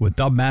Sessions with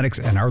Dubmatix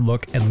and our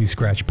look at Lee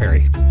Scratch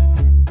Perry.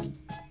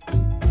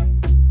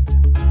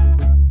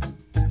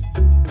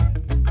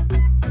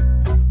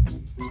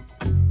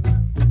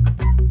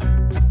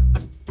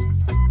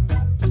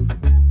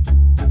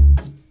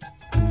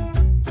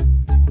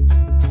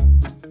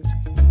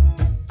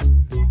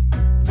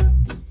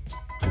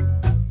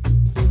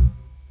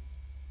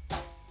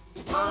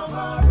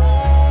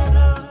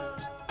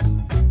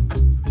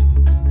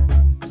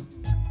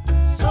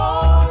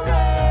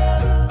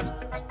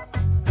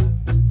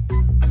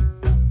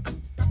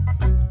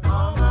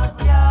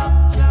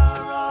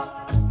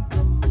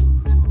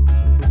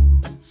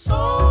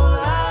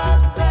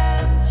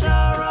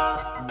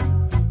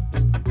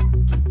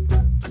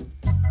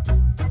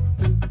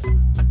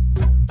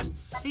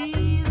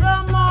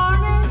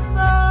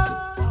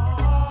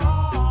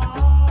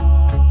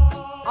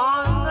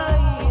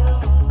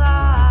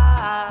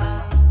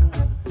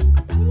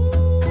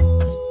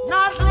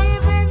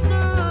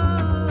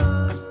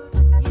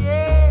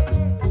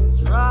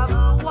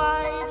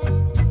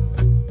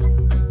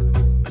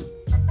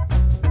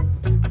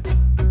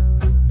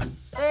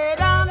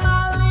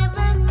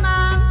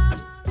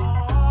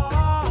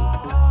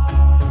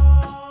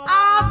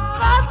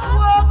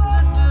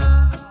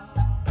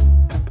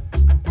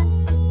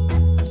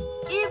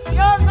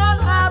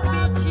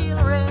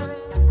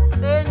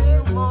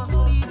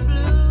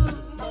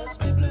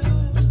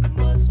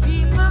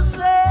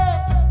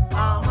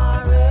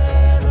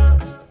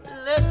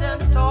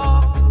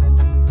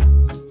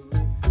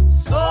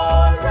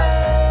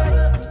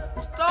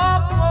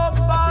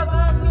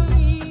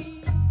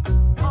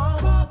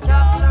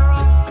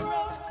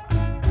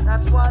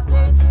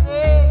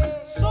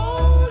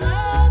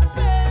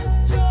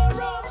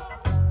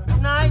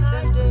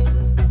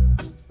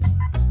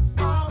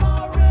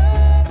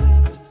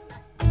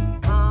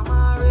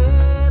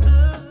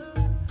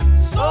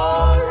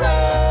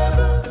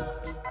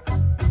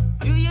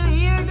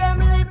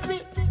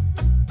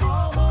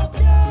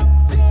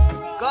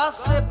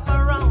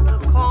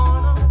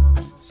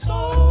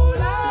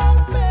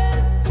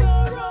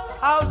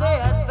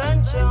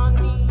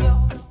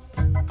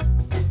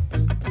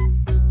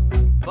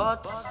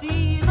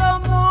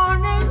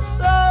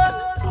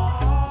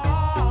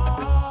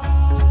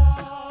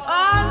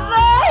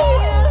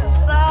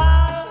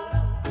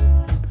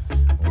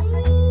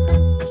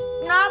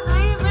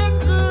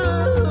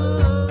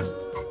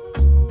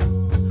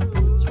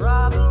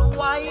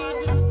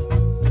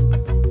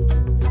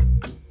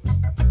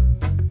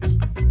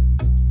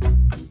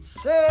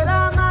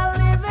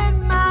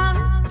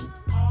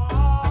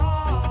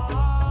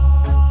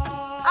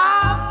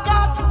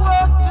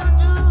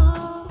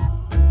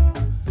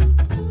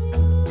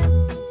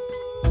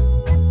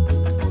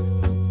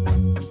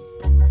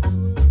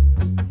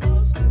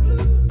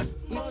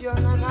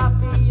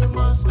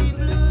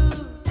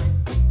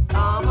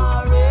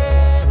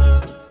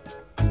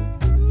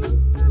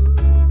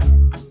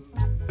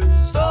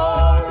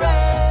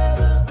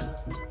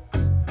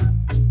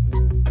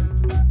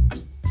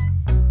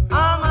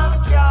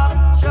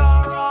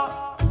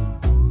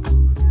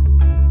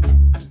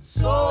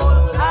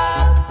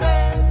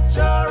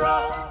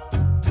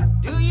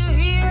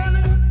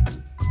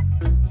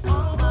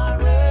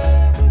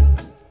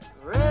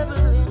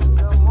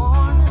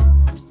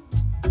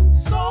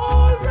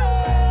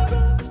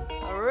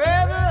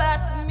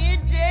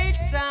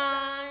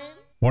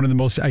 one of the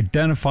most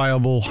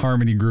identifiable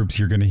harmony groups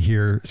you're going to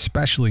hear,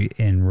 especially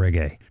in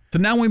reggae. So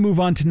now we move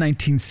on to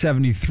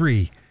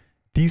 1973.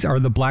 These are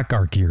the Black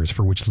Ark years,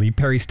 for which Lee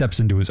Perry steps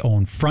into his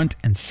own front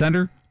and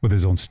center with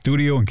his own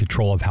studio and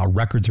control of how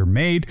records are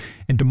made,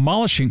 and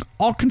demolishing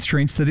all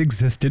constraints that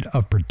existed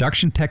of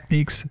production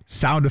techniques,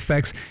 sound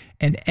effects,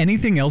 and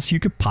anything else you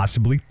could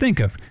possibly think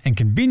of. And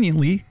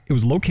conveniently, it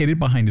was located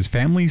behind his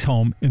family's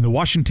home in the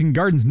Washington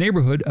Gardens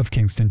neighborhood of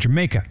Kingston,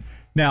 Jamaica.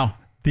 Now,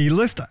 the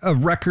list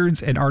of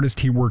records and artists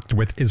he worked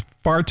with is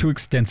far too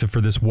extensive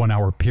for this 1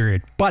 hour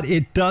period, but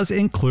it does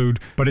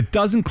include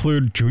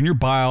Junior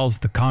Biles,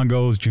 the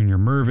Congos, Junior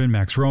Mervin,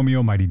 Max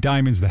Romeo, Mighty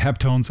Diamonds, the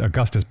Heptones,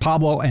 Augustus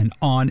Pablo, and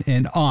on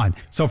and on.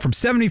 So from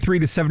 73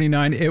 to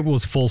 79, it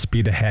was full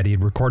speed ahead. He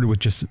had recorded with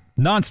just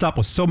nonstop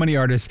with so many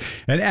artists,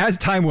 and as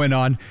time went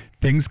on,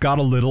 things got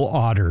a little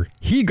odder.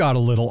 He got a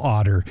little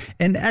odder,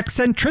 and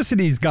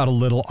eccentricities got a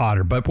little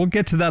odder, but we'll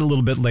get to that a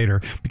little bit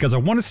later because I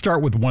want to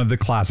start with one of the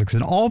classics,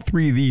 and all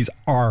three of these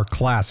are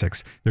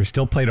classics. They're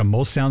still played on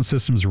most sound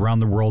systems around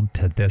the world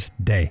to this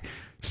day.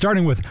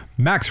 Starting with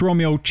Max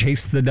Romeo,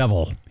 Chase the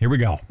Devil. Here we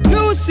go.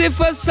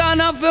 Lucifer, son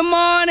of the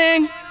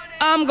morning,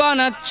 I'm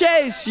gonna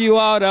chase you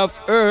out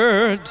of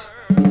earth.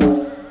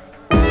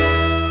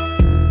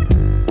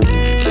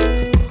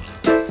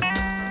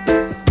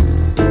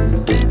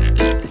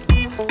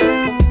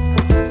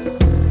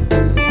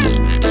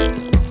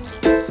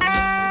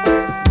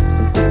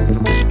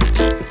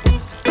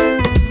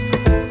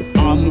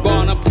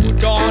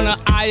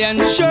 Iron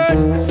shirt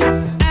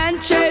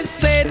and chase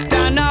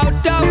Satan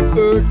out of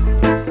earth.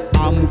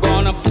 I'm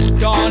gonna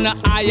put on an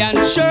iron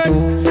shirt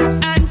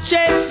and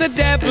chase the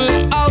devil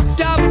out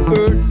of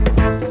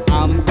earth.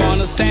 I'm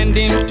gonna send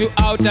him to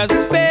outer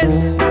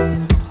space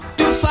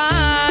to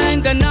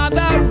find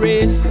another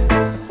race.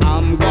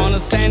 I'm gonna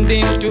send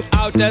him to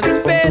outer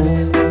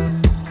space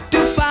to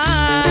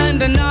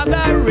find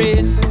another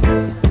race.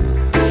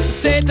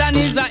 Satan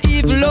is a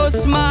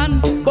evilous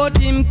man, but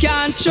him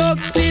can't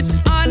choke sit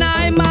on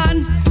I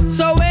man.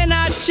 So when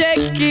I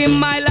check him,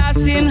 my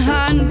lass in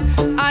hand,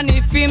 and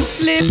if him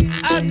slip,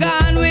 I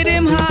gone with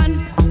him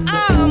hand.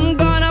 I'm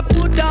gonna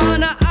put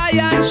on an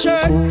iron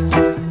shirt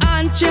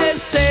and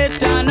chase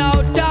Satan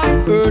out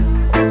of earth.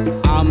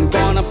 I'm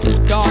gonna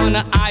put on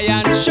an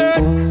iron shirt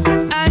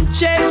and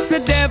chase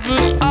the devil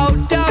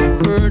out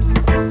of earth.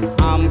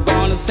 I'm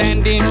gonna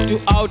send him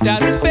to outer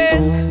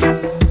space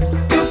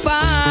to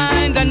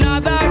find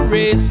another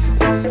race.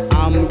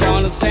 I'm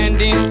gonna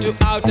send him to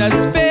outer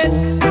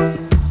space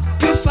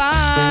to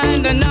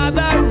find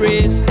another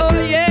race.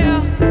 Oh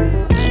yeah.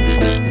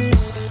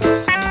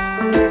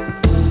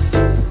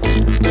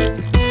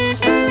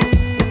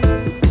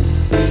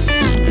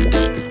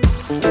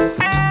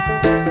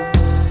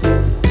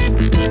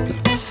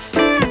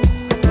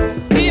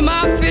 Him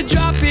have to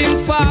drop him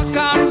fork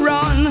and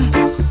run.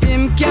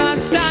 Him can't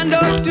stand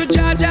up to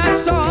judge a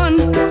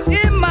son.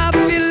 Him have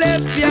to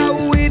left ya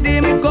with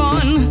him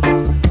gun.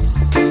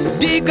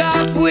 Dig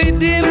off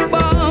with him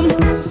bomb.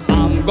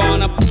 I'm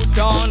gonna put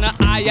on an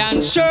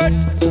iron shirt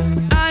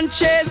and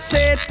chase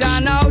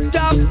Satan out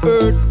of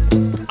earth.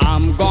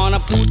 I'm gonna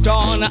put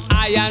on an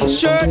iron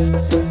shirt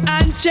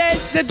and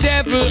chase the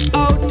devil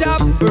out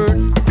of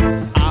earth.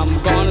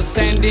 I'm gonna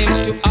send him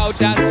to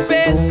outer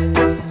space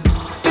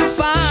to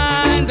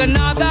find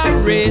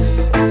another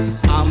race.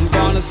 I'm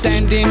gonna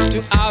send him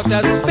to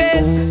outer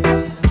space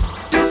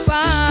to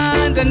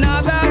find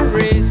another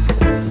race.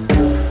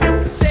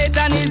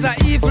 Satan is a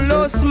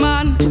evilous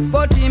man,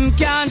 but him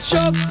can't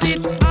choke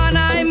sit on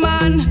I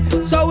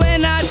man. So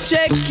when I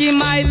check him,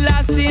 I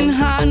lass in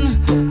hand,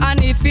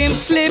 and if him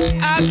slip,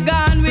 I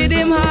gone with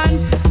him hand.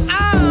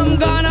 I'm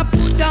gonna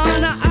put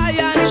on an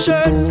iron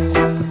shirt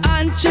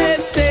and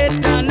chase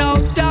Satan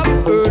out of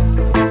earth.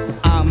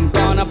 I'm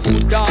gonna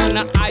put on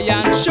an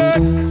iron shirt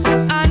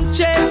and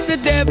chase the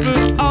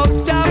devil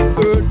out of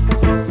earth.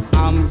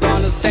 I'm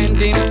gonna send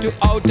him to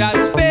outer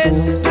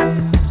space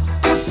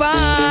to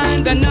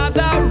find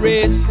another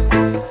race.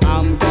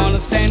 I'm gonna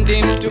send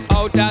him to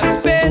outer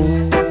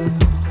space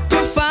to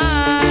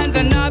find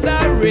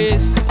another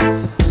race.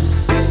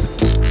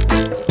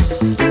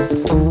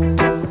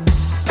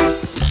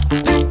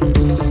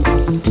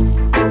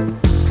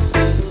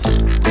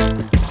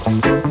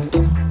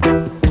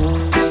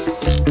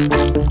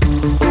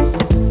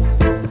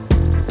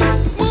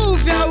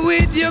 Move ya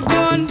with your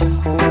gun.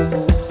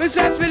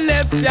 Myself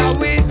left ya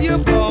with your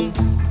bum.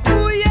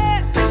 Ooh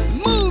yeah,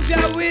 move ya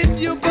with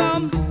your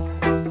bum.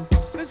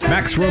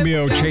 Max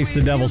Romeo, Chase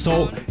the Devil.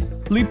 So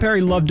Lee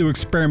Perry loved to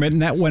experiment,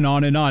 and that went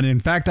on and on. In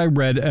fact, I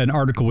read an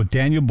article with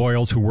Daniel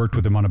Boyles, who worked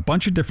with him on a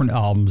bunch of different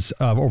albums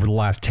over the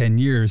last 10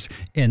 years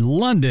in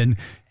London,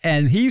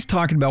 and he's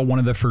talking about one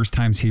of the first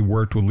times he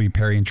worked with Lee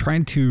Perry and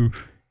trying to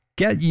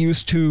get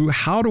used to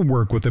how to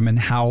work with him and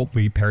how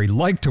Lee Perry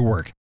liked to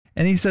work.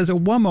 And he says at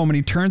one moment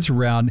he turns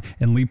around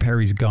and Lee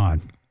Perry's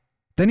gone.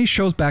 Then he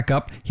shows back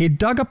up. He had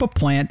dug up a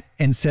plant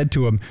and said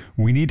to him,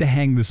 "We need to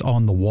hang this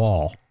on the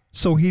wall."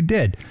 So he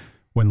did.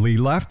 When Lee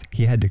left,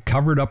 he had to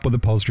cover it up with a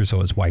poster so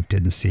his wife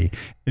didn't see. And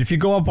if you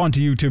go up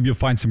onto YouTube, you'll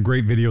find some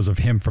great videos of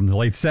him from the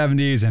late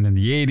 70s and in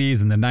the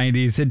 80s and the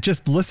 90s. And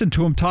just listen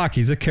to him talk.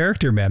 He's a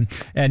character, man.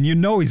 And you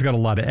know he's got a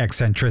lot of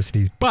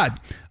eccentricities. But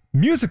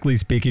musically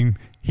speaking,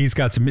 he's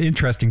got some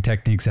interesting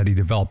techniques that he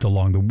developed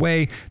along the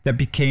way that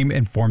became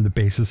and formed the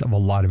basis of a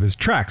lot of his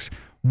tracks.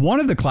 One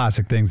of the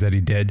classic things that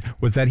he did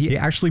was that he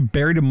actually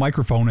buried a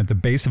microphone at the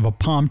base of a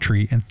palm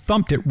tree and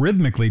thumped it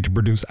rhythmically to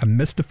produce a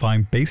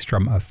mystifying bass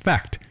drum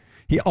effect.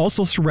 He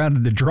also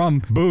surrounded the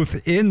drum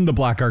booth in the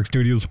Black Ark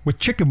Studios with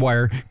chicken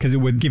wire because it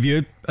would give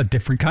you a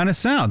different kind of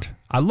sound.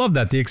 I love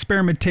that, the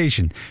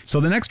experimentation. So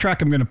the next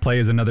track I'm going to play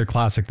is another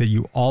classic that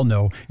you all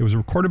know. It was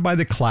recorded by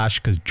The Clash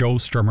because Joe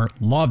Strummer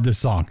loved this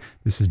song.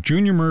 This is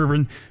Junior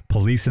Murvin,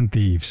 Police and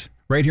Thieves,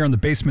 right here on the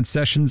Basement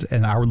Sessions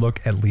and our look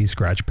at Lee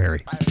Scratch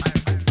Perry.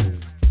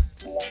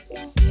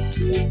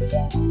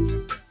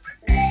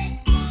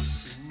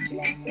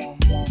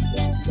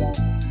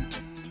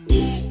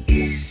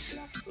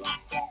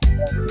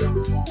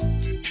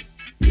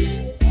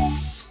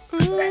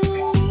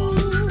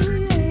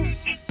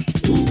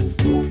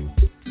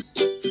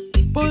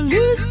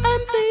 Police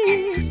and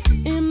thieves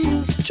in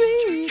the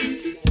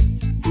street,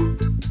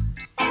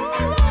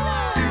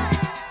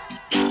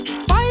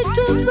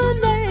 fighting the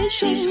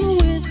nation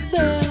with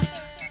their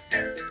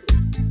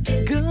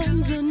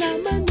guns and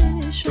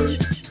ammunition.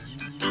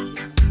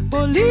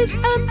 Police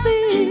and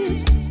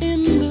thieves in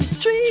the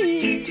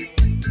street,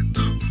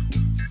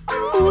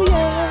 oh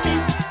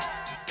yes,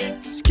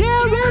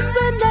 scaring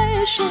the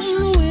nation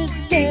with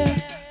their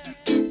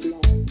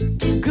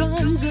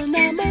guns and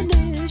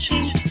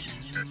ammunition.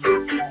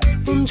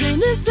 From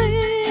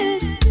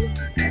Genesis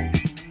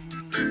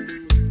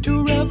to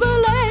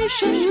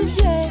Revelations,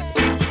 yeah,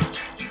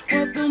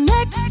 but the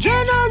next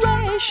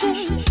generation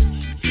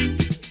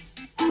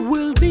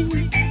will be,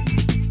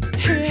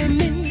 hear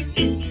me,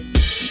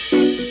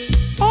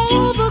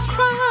 all the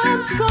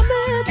crimes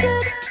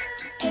committed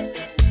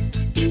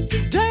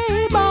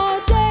day by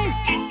day,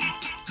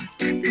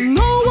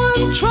 no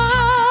one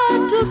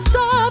tried to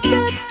stop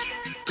it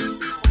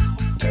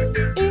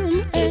in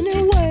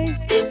any way.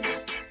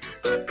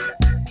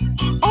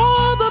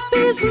 All the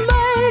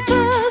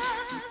peacemakers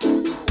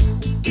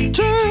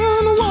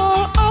turn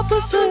war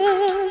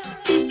officers.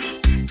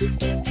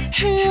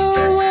 Hear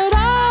what I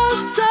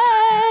say.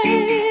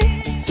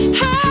 Hey,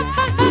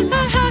 hey,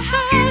 hey,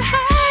 hey,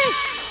 hey.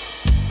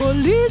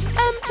 Police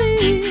and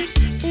thieves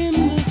in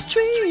the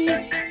street,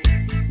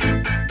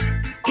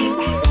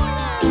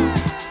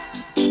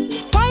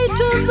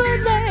 fighting the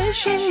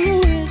nation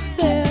with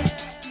their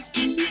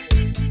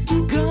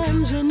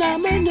guns and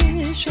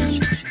ammunition.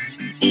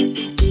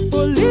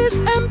 Police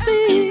and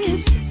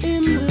thieves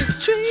in the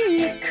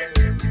street,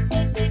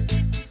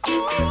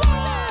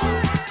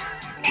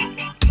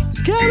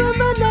 scaring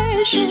the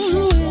nation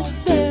with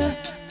their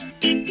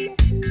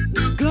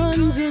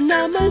guns and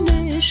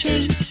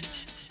ammunition.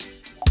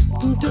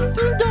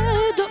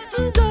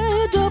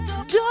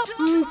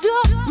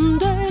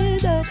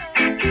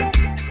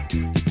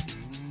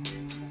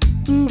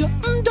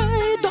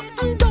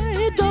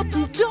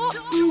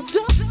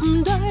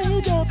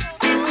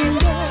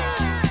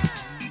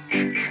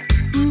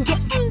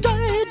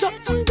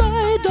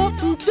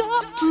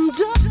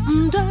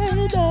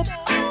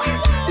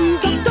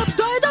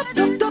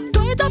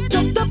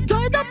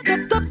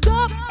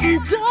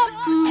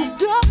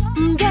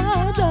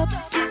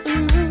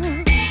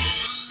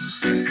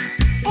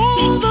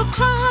 All the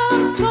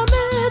crimes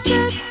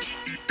committed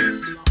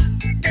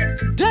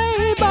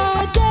day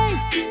by day,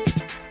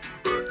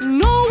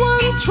 no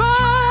one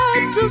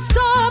tried to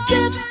stop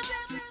it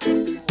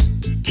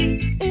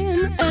in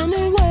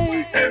any way.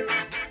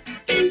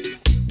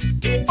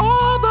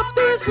 All the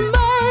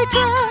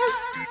peacemakers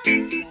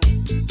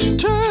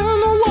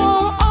turn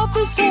war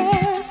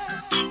officers.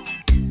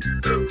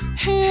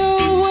 Hear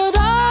what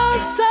I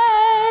say.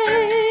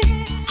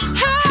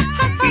 Hey,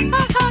 hey,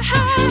 hey,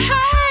 hey,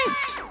 hey.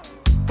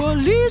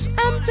 Police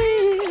and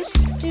thieves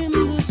in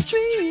the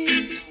street,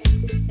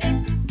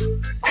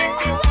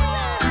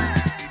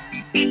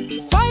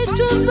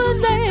 fighting the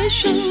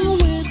nation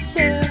with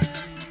their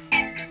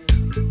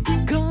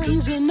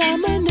guns and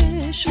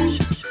ammunition.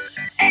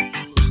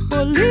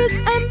 Police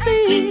and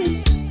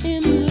thieves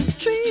in the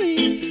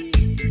street,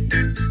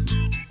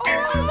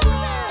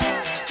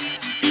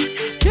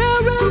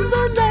 scaring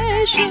the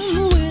nation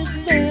with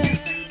their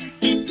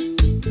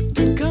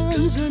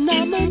guns and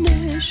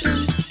ammunition.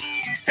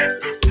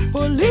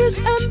 Police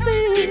and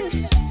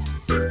thieves,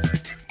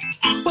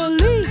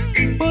 police,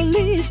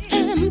 police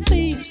and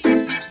thieves,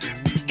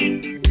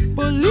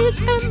 police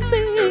and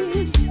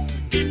thieves,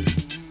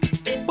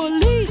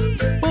 police,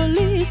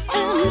 police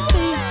and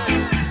thieves.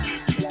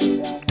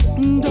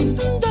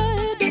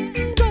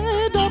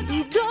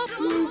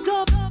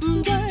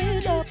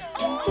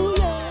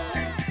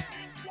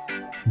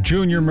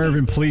 Junior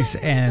Murvin, Police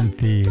and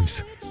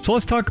Thieves. So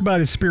let's talk about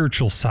his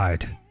spiritual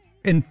side.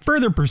 In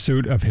further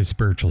pursuit of his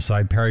spiritual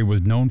side, Perry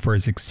was known for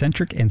his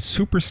eccentric and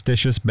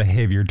superstitious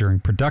behavior during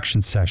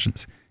production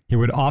sessions. He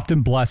would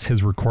often bless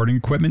his recording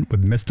equipment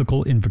with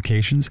mystical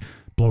invocations,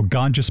 blow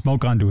ganja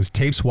smoke onto his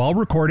tapes while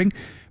recording,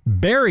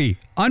 bury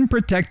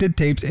unprotected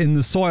tapes in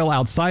the soil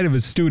outside of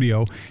his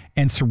studio,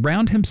 and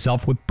surround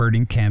himself with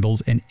burning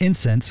candles and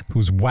incense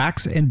whose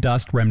wax and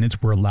dust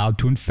remnants were allowed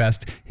to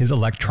infest his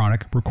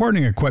electronic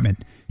recording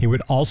equipment. He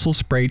would also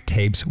spray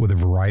tapes with a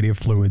variety of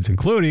fluids,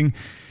 including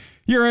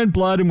urine,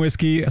 blood, and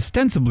whiskey,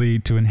 ostensibly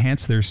to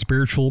enhance their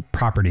spiritual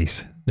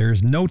properties.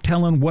 There's no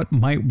telling what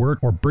might work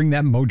or bring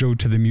that mojo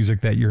to the music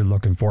that you're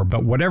looking for,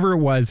 but whatever it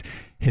was,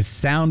 his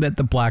sound at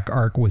the Black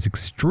Ark was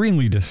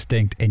extremely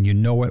distinct, and you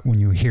know it when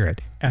you hear it.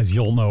 As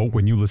you'll know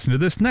when you listen to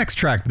this next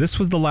track, this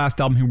was the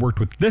last album he worked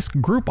with this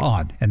group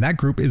on, and that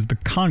group is the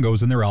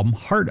Congos and their album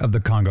Heart of the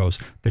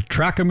Congos. The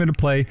track I'm going to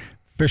play,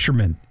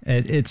 Fisherman.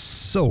 It's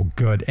so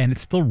good, and it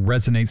still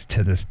resonates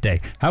to this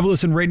day. Have a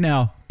listen right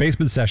now.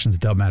 Basement Sessions,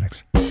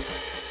 Dubmatix.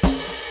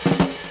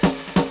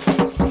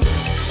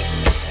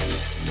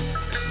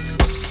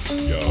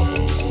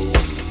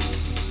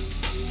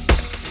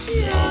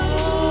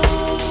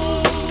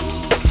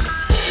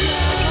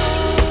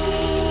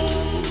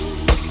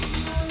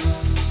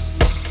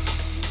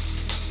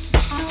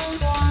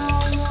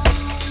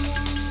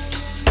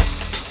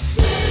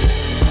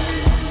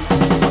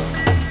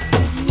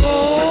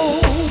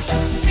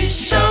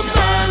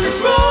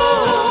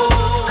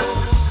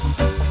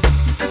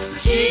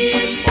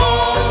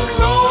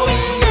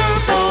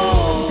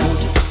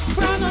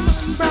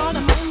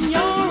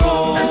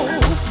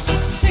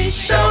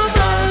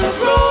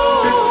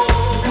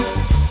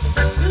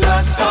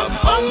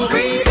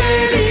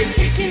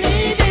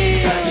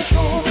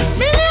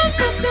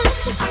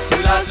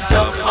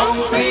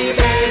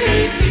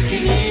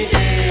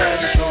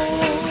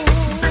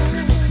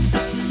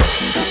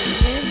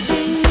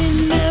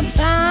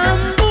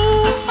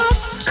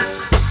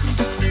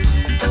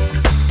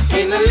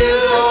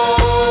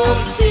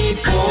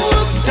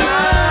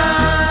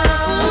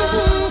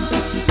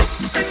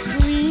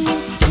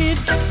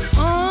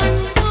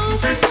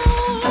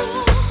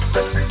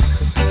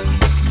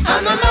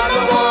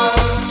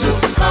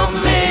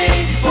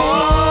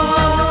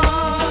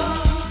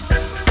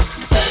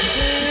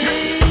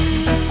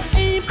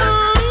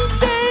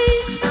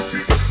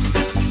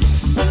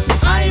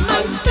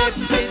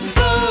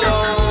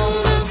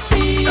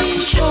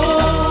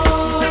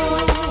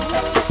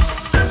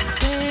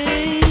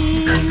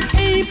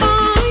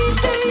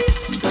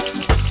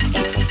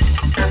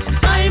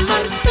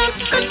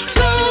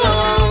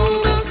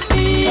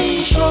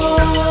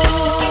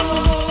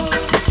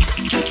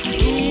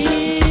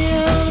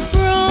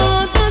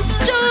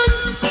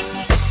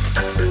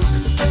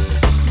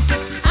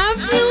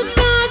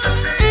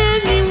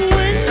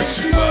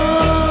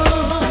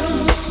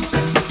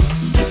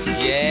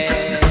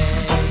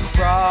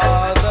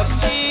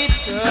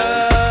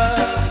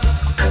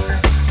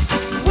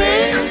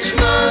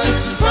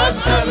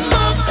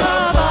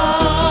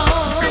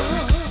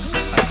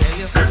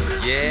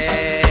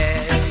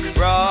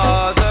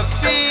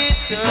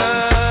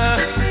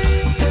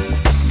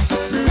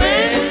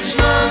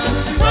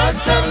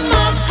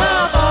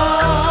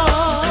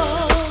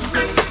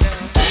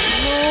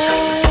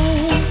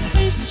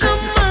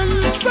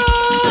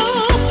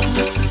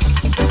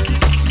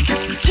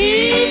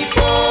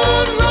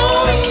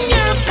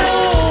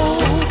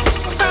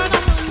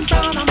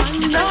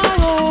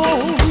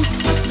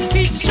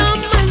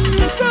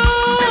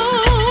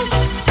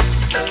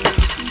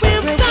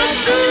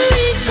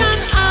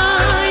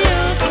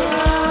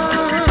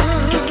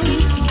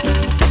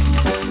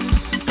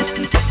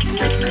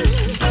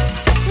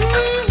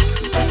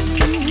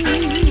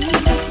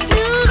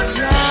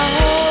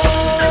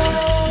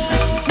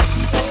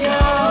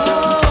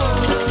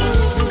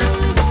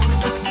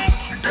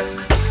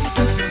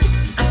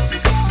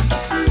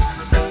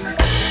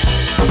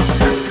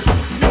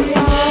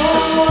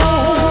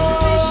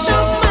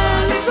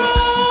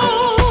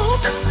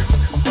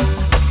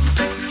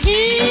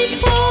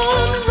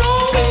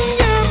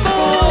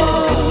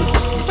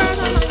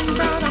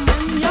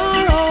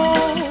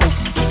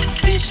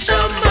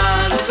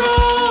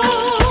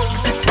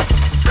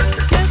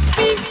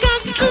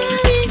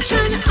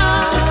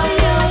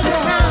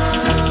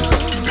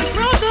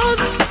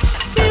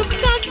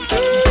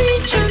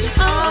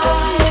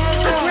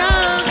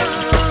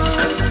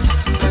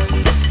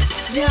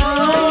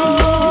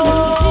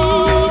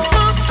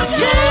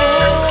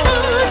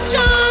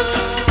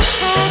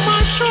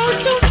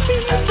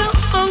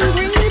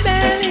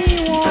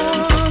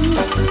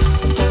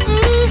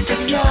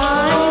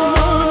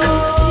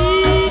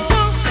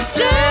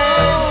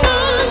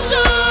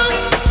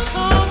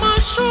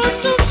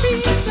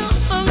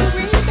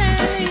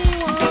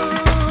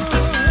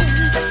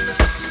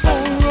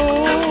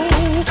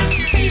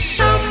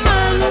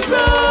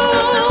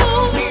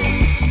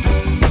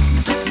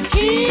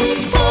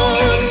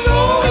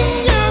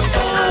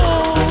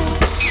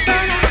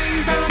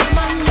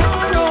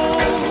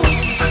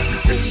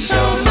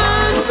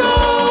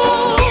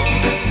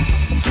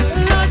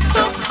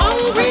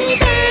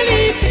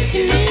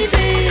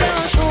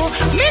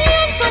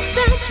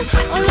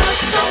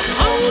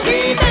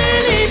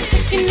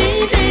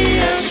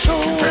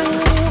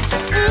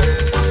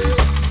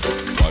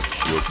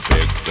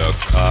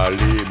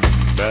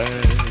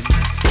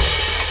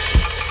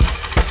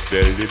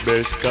 Well, the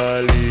best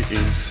collie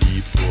in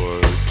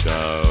Seaport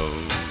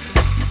Town.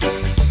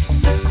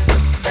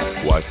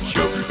 What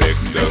you beg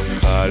the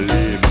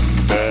collie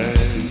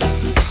man?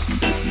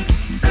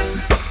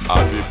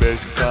 I'm the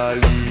best collie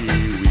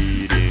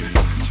weed in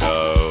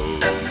town.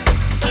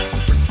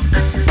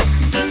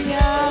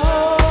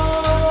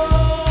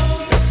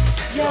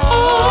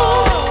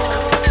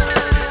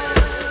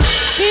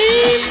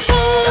 Keep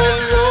on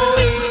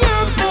rowing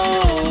your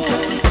boat,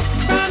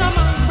 brother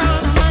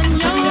man,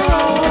 yo.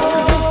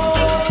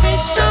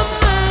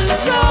 Fisherman,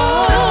 yo.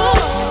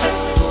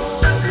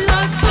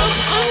 Lots of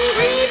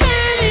hungry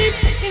belly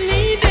in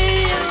the day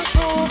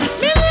show.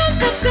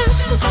 Millions of them,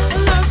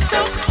 lots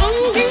of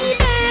hungry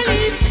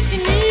belly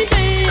in the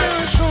day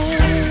show.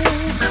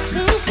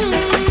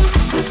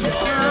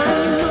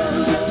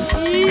 Simon,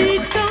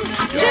 Peter,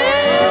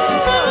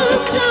 James,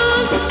 and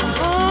John,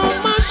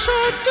 come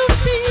ashore to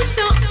feed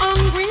the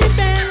hungry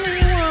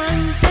belly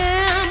one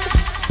them.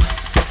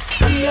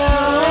 Peter,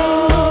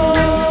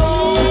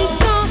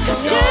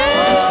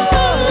 James,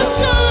 and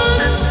John,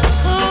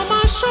 come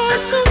ashore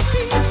to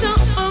feed the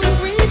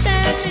hungry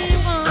belly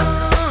one.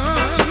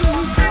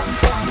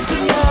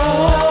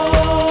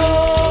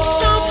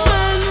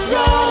 Fisherman,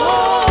 row,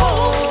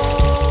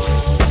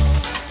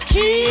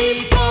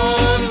 keep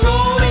on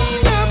rowing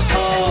your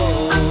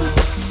boat,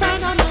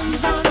 brother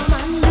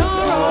man, yo.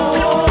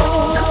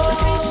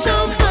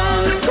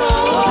 Fisherman,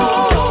 row,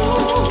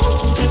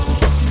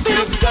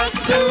 we've got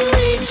to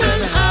reach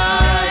an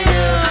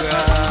higher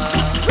ground.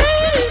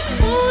 Rain is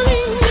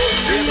falling,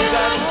 we've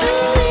got to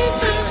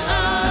reach an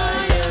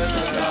higher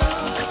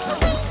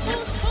ground. It's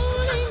not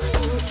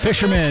falling.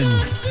 Fisherman,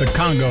 the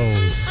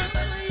Congos.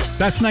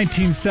 That's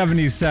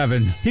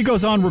 1977. He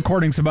goes on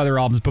recording some other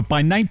albums, but by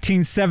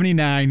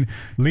 1979,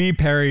 Lee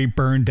Perry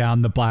burned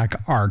down the Black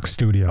Ark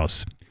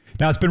Studios.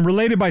 Now, it's been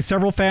related by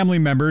several family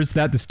members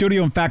that the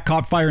studio in fact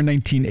caught fire in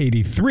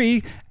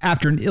 1983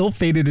 after an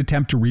ill-fated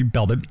attempt to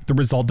rebuild it, the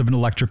result of an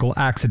electrical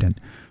accident.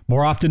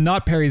 More often than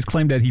not, Perry has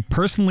claimed that he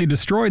personally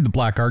destroyed the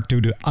Black Ark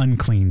due to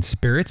unclean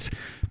spirits.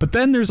 But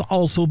then there's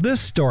also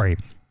this story,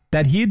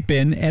 that he had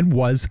been and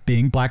was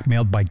being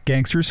blackmailed by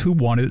gangsters who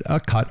wanted a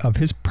cut of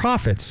his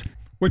profits,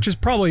 which is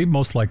probably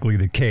most likely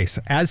the case.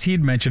 As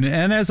he'd mentioned,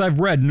 and as I've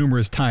read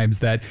numerous times,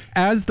 that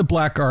as the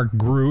Black Ark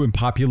grew in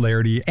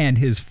popularity and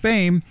his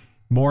fame,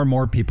 more and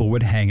more people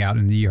would hang out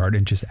in the yard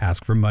and just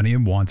ask for money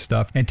and want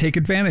stuff and take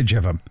advantage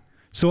of him.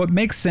 So it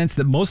makes sense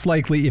that most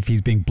likely if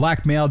he's being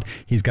blackmailed,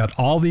 he's got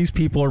all these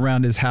people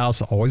around his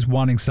house always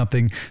wanting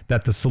something,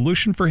 that the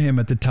solution for him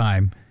at the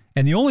time,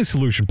 and the only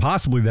solution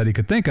possibly that he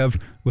could think of,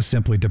 was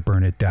simply to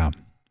burn it down.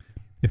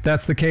 If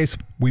that's the case,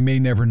 we may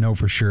never know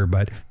for sure,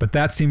 but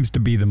that seems to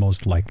be the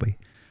most likely.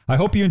 I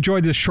hope you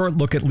enjoyed this short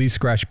look at Lee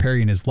Scratch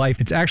Perry and his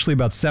life. It's actually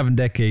about 7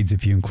 decades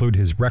if you include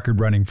his record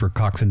running for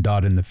Cox and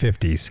Dodd in the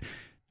 50s.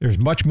 There's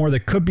much more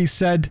that could be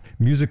said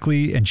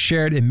musically and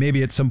shared, and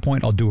maybe at some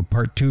point I'll do a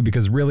part 2,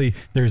 because really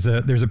there's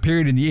a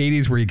period in the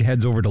 80s where he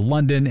heads over to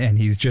London and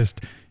he's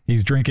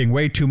drinking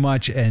way too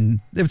much,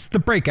 and it's the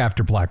break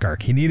after Black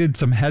Ark. He needed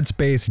some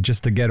headspace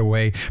just to get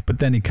away, but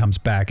then he comes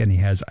back and he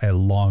has a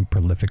long,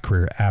 prolific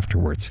career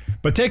afterwards.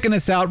 But taking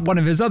us out, one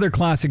of his other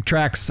classic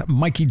tracks,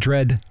 Mikey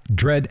Dread,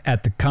 Dread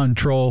at the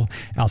Control.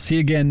 I'll see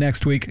you again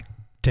next week.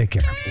 Take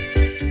care.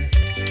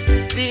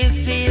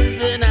 This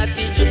is an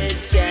attitude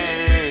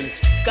chant.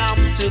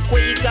 Come to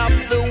wake up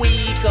the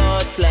weak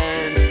out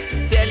plan.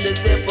 Tell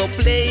yourself to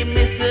play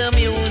Mr.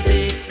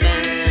 Music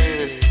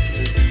Man.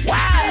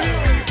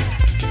 Wow!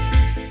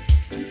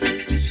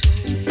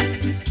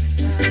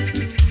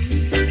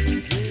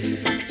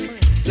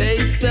 Say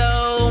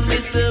so,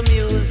 Mr.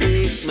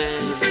 Music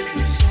Man.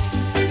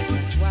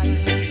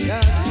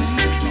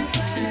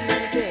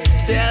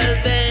 Tell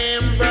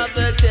them,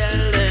 brother,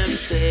 tell them,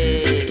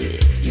 say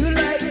You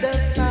light the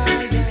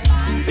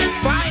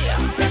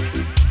fire,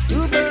 you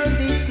burn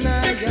this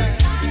naya.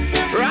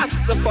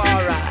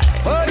 Rastafari,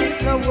 Hold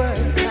it no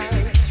word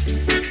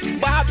tight.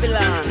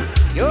 Babylon.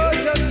 You're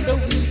just a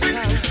weak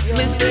out.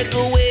 Me take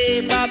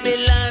away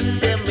Babylon,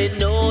 say me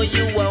know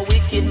you a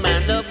wicked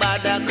man.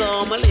 Nobody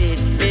come lick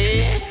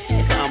me.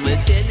 Come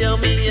and tell you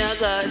me a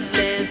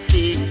godless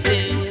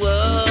victim,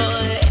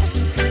 boy.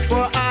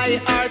 For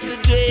I are the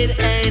great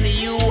and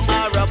you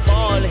are a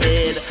bald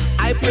head.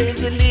 I praise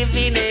the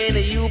living and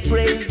you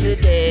praise the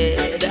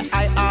dead.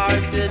 I are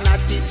the not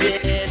the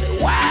dead.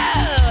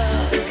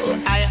 Wow,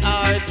 I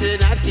are the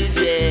not the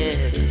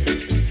dead.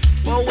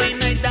 For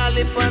when I dial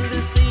upon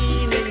the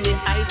scene in the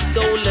ice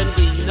golden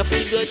green, I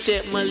figure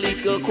check my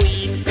little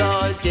queen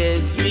called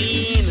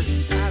Jasmine.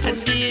 And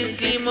give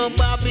him a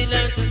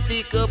Babylon to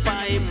stick up,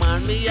 I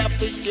man, me have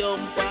to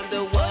jump on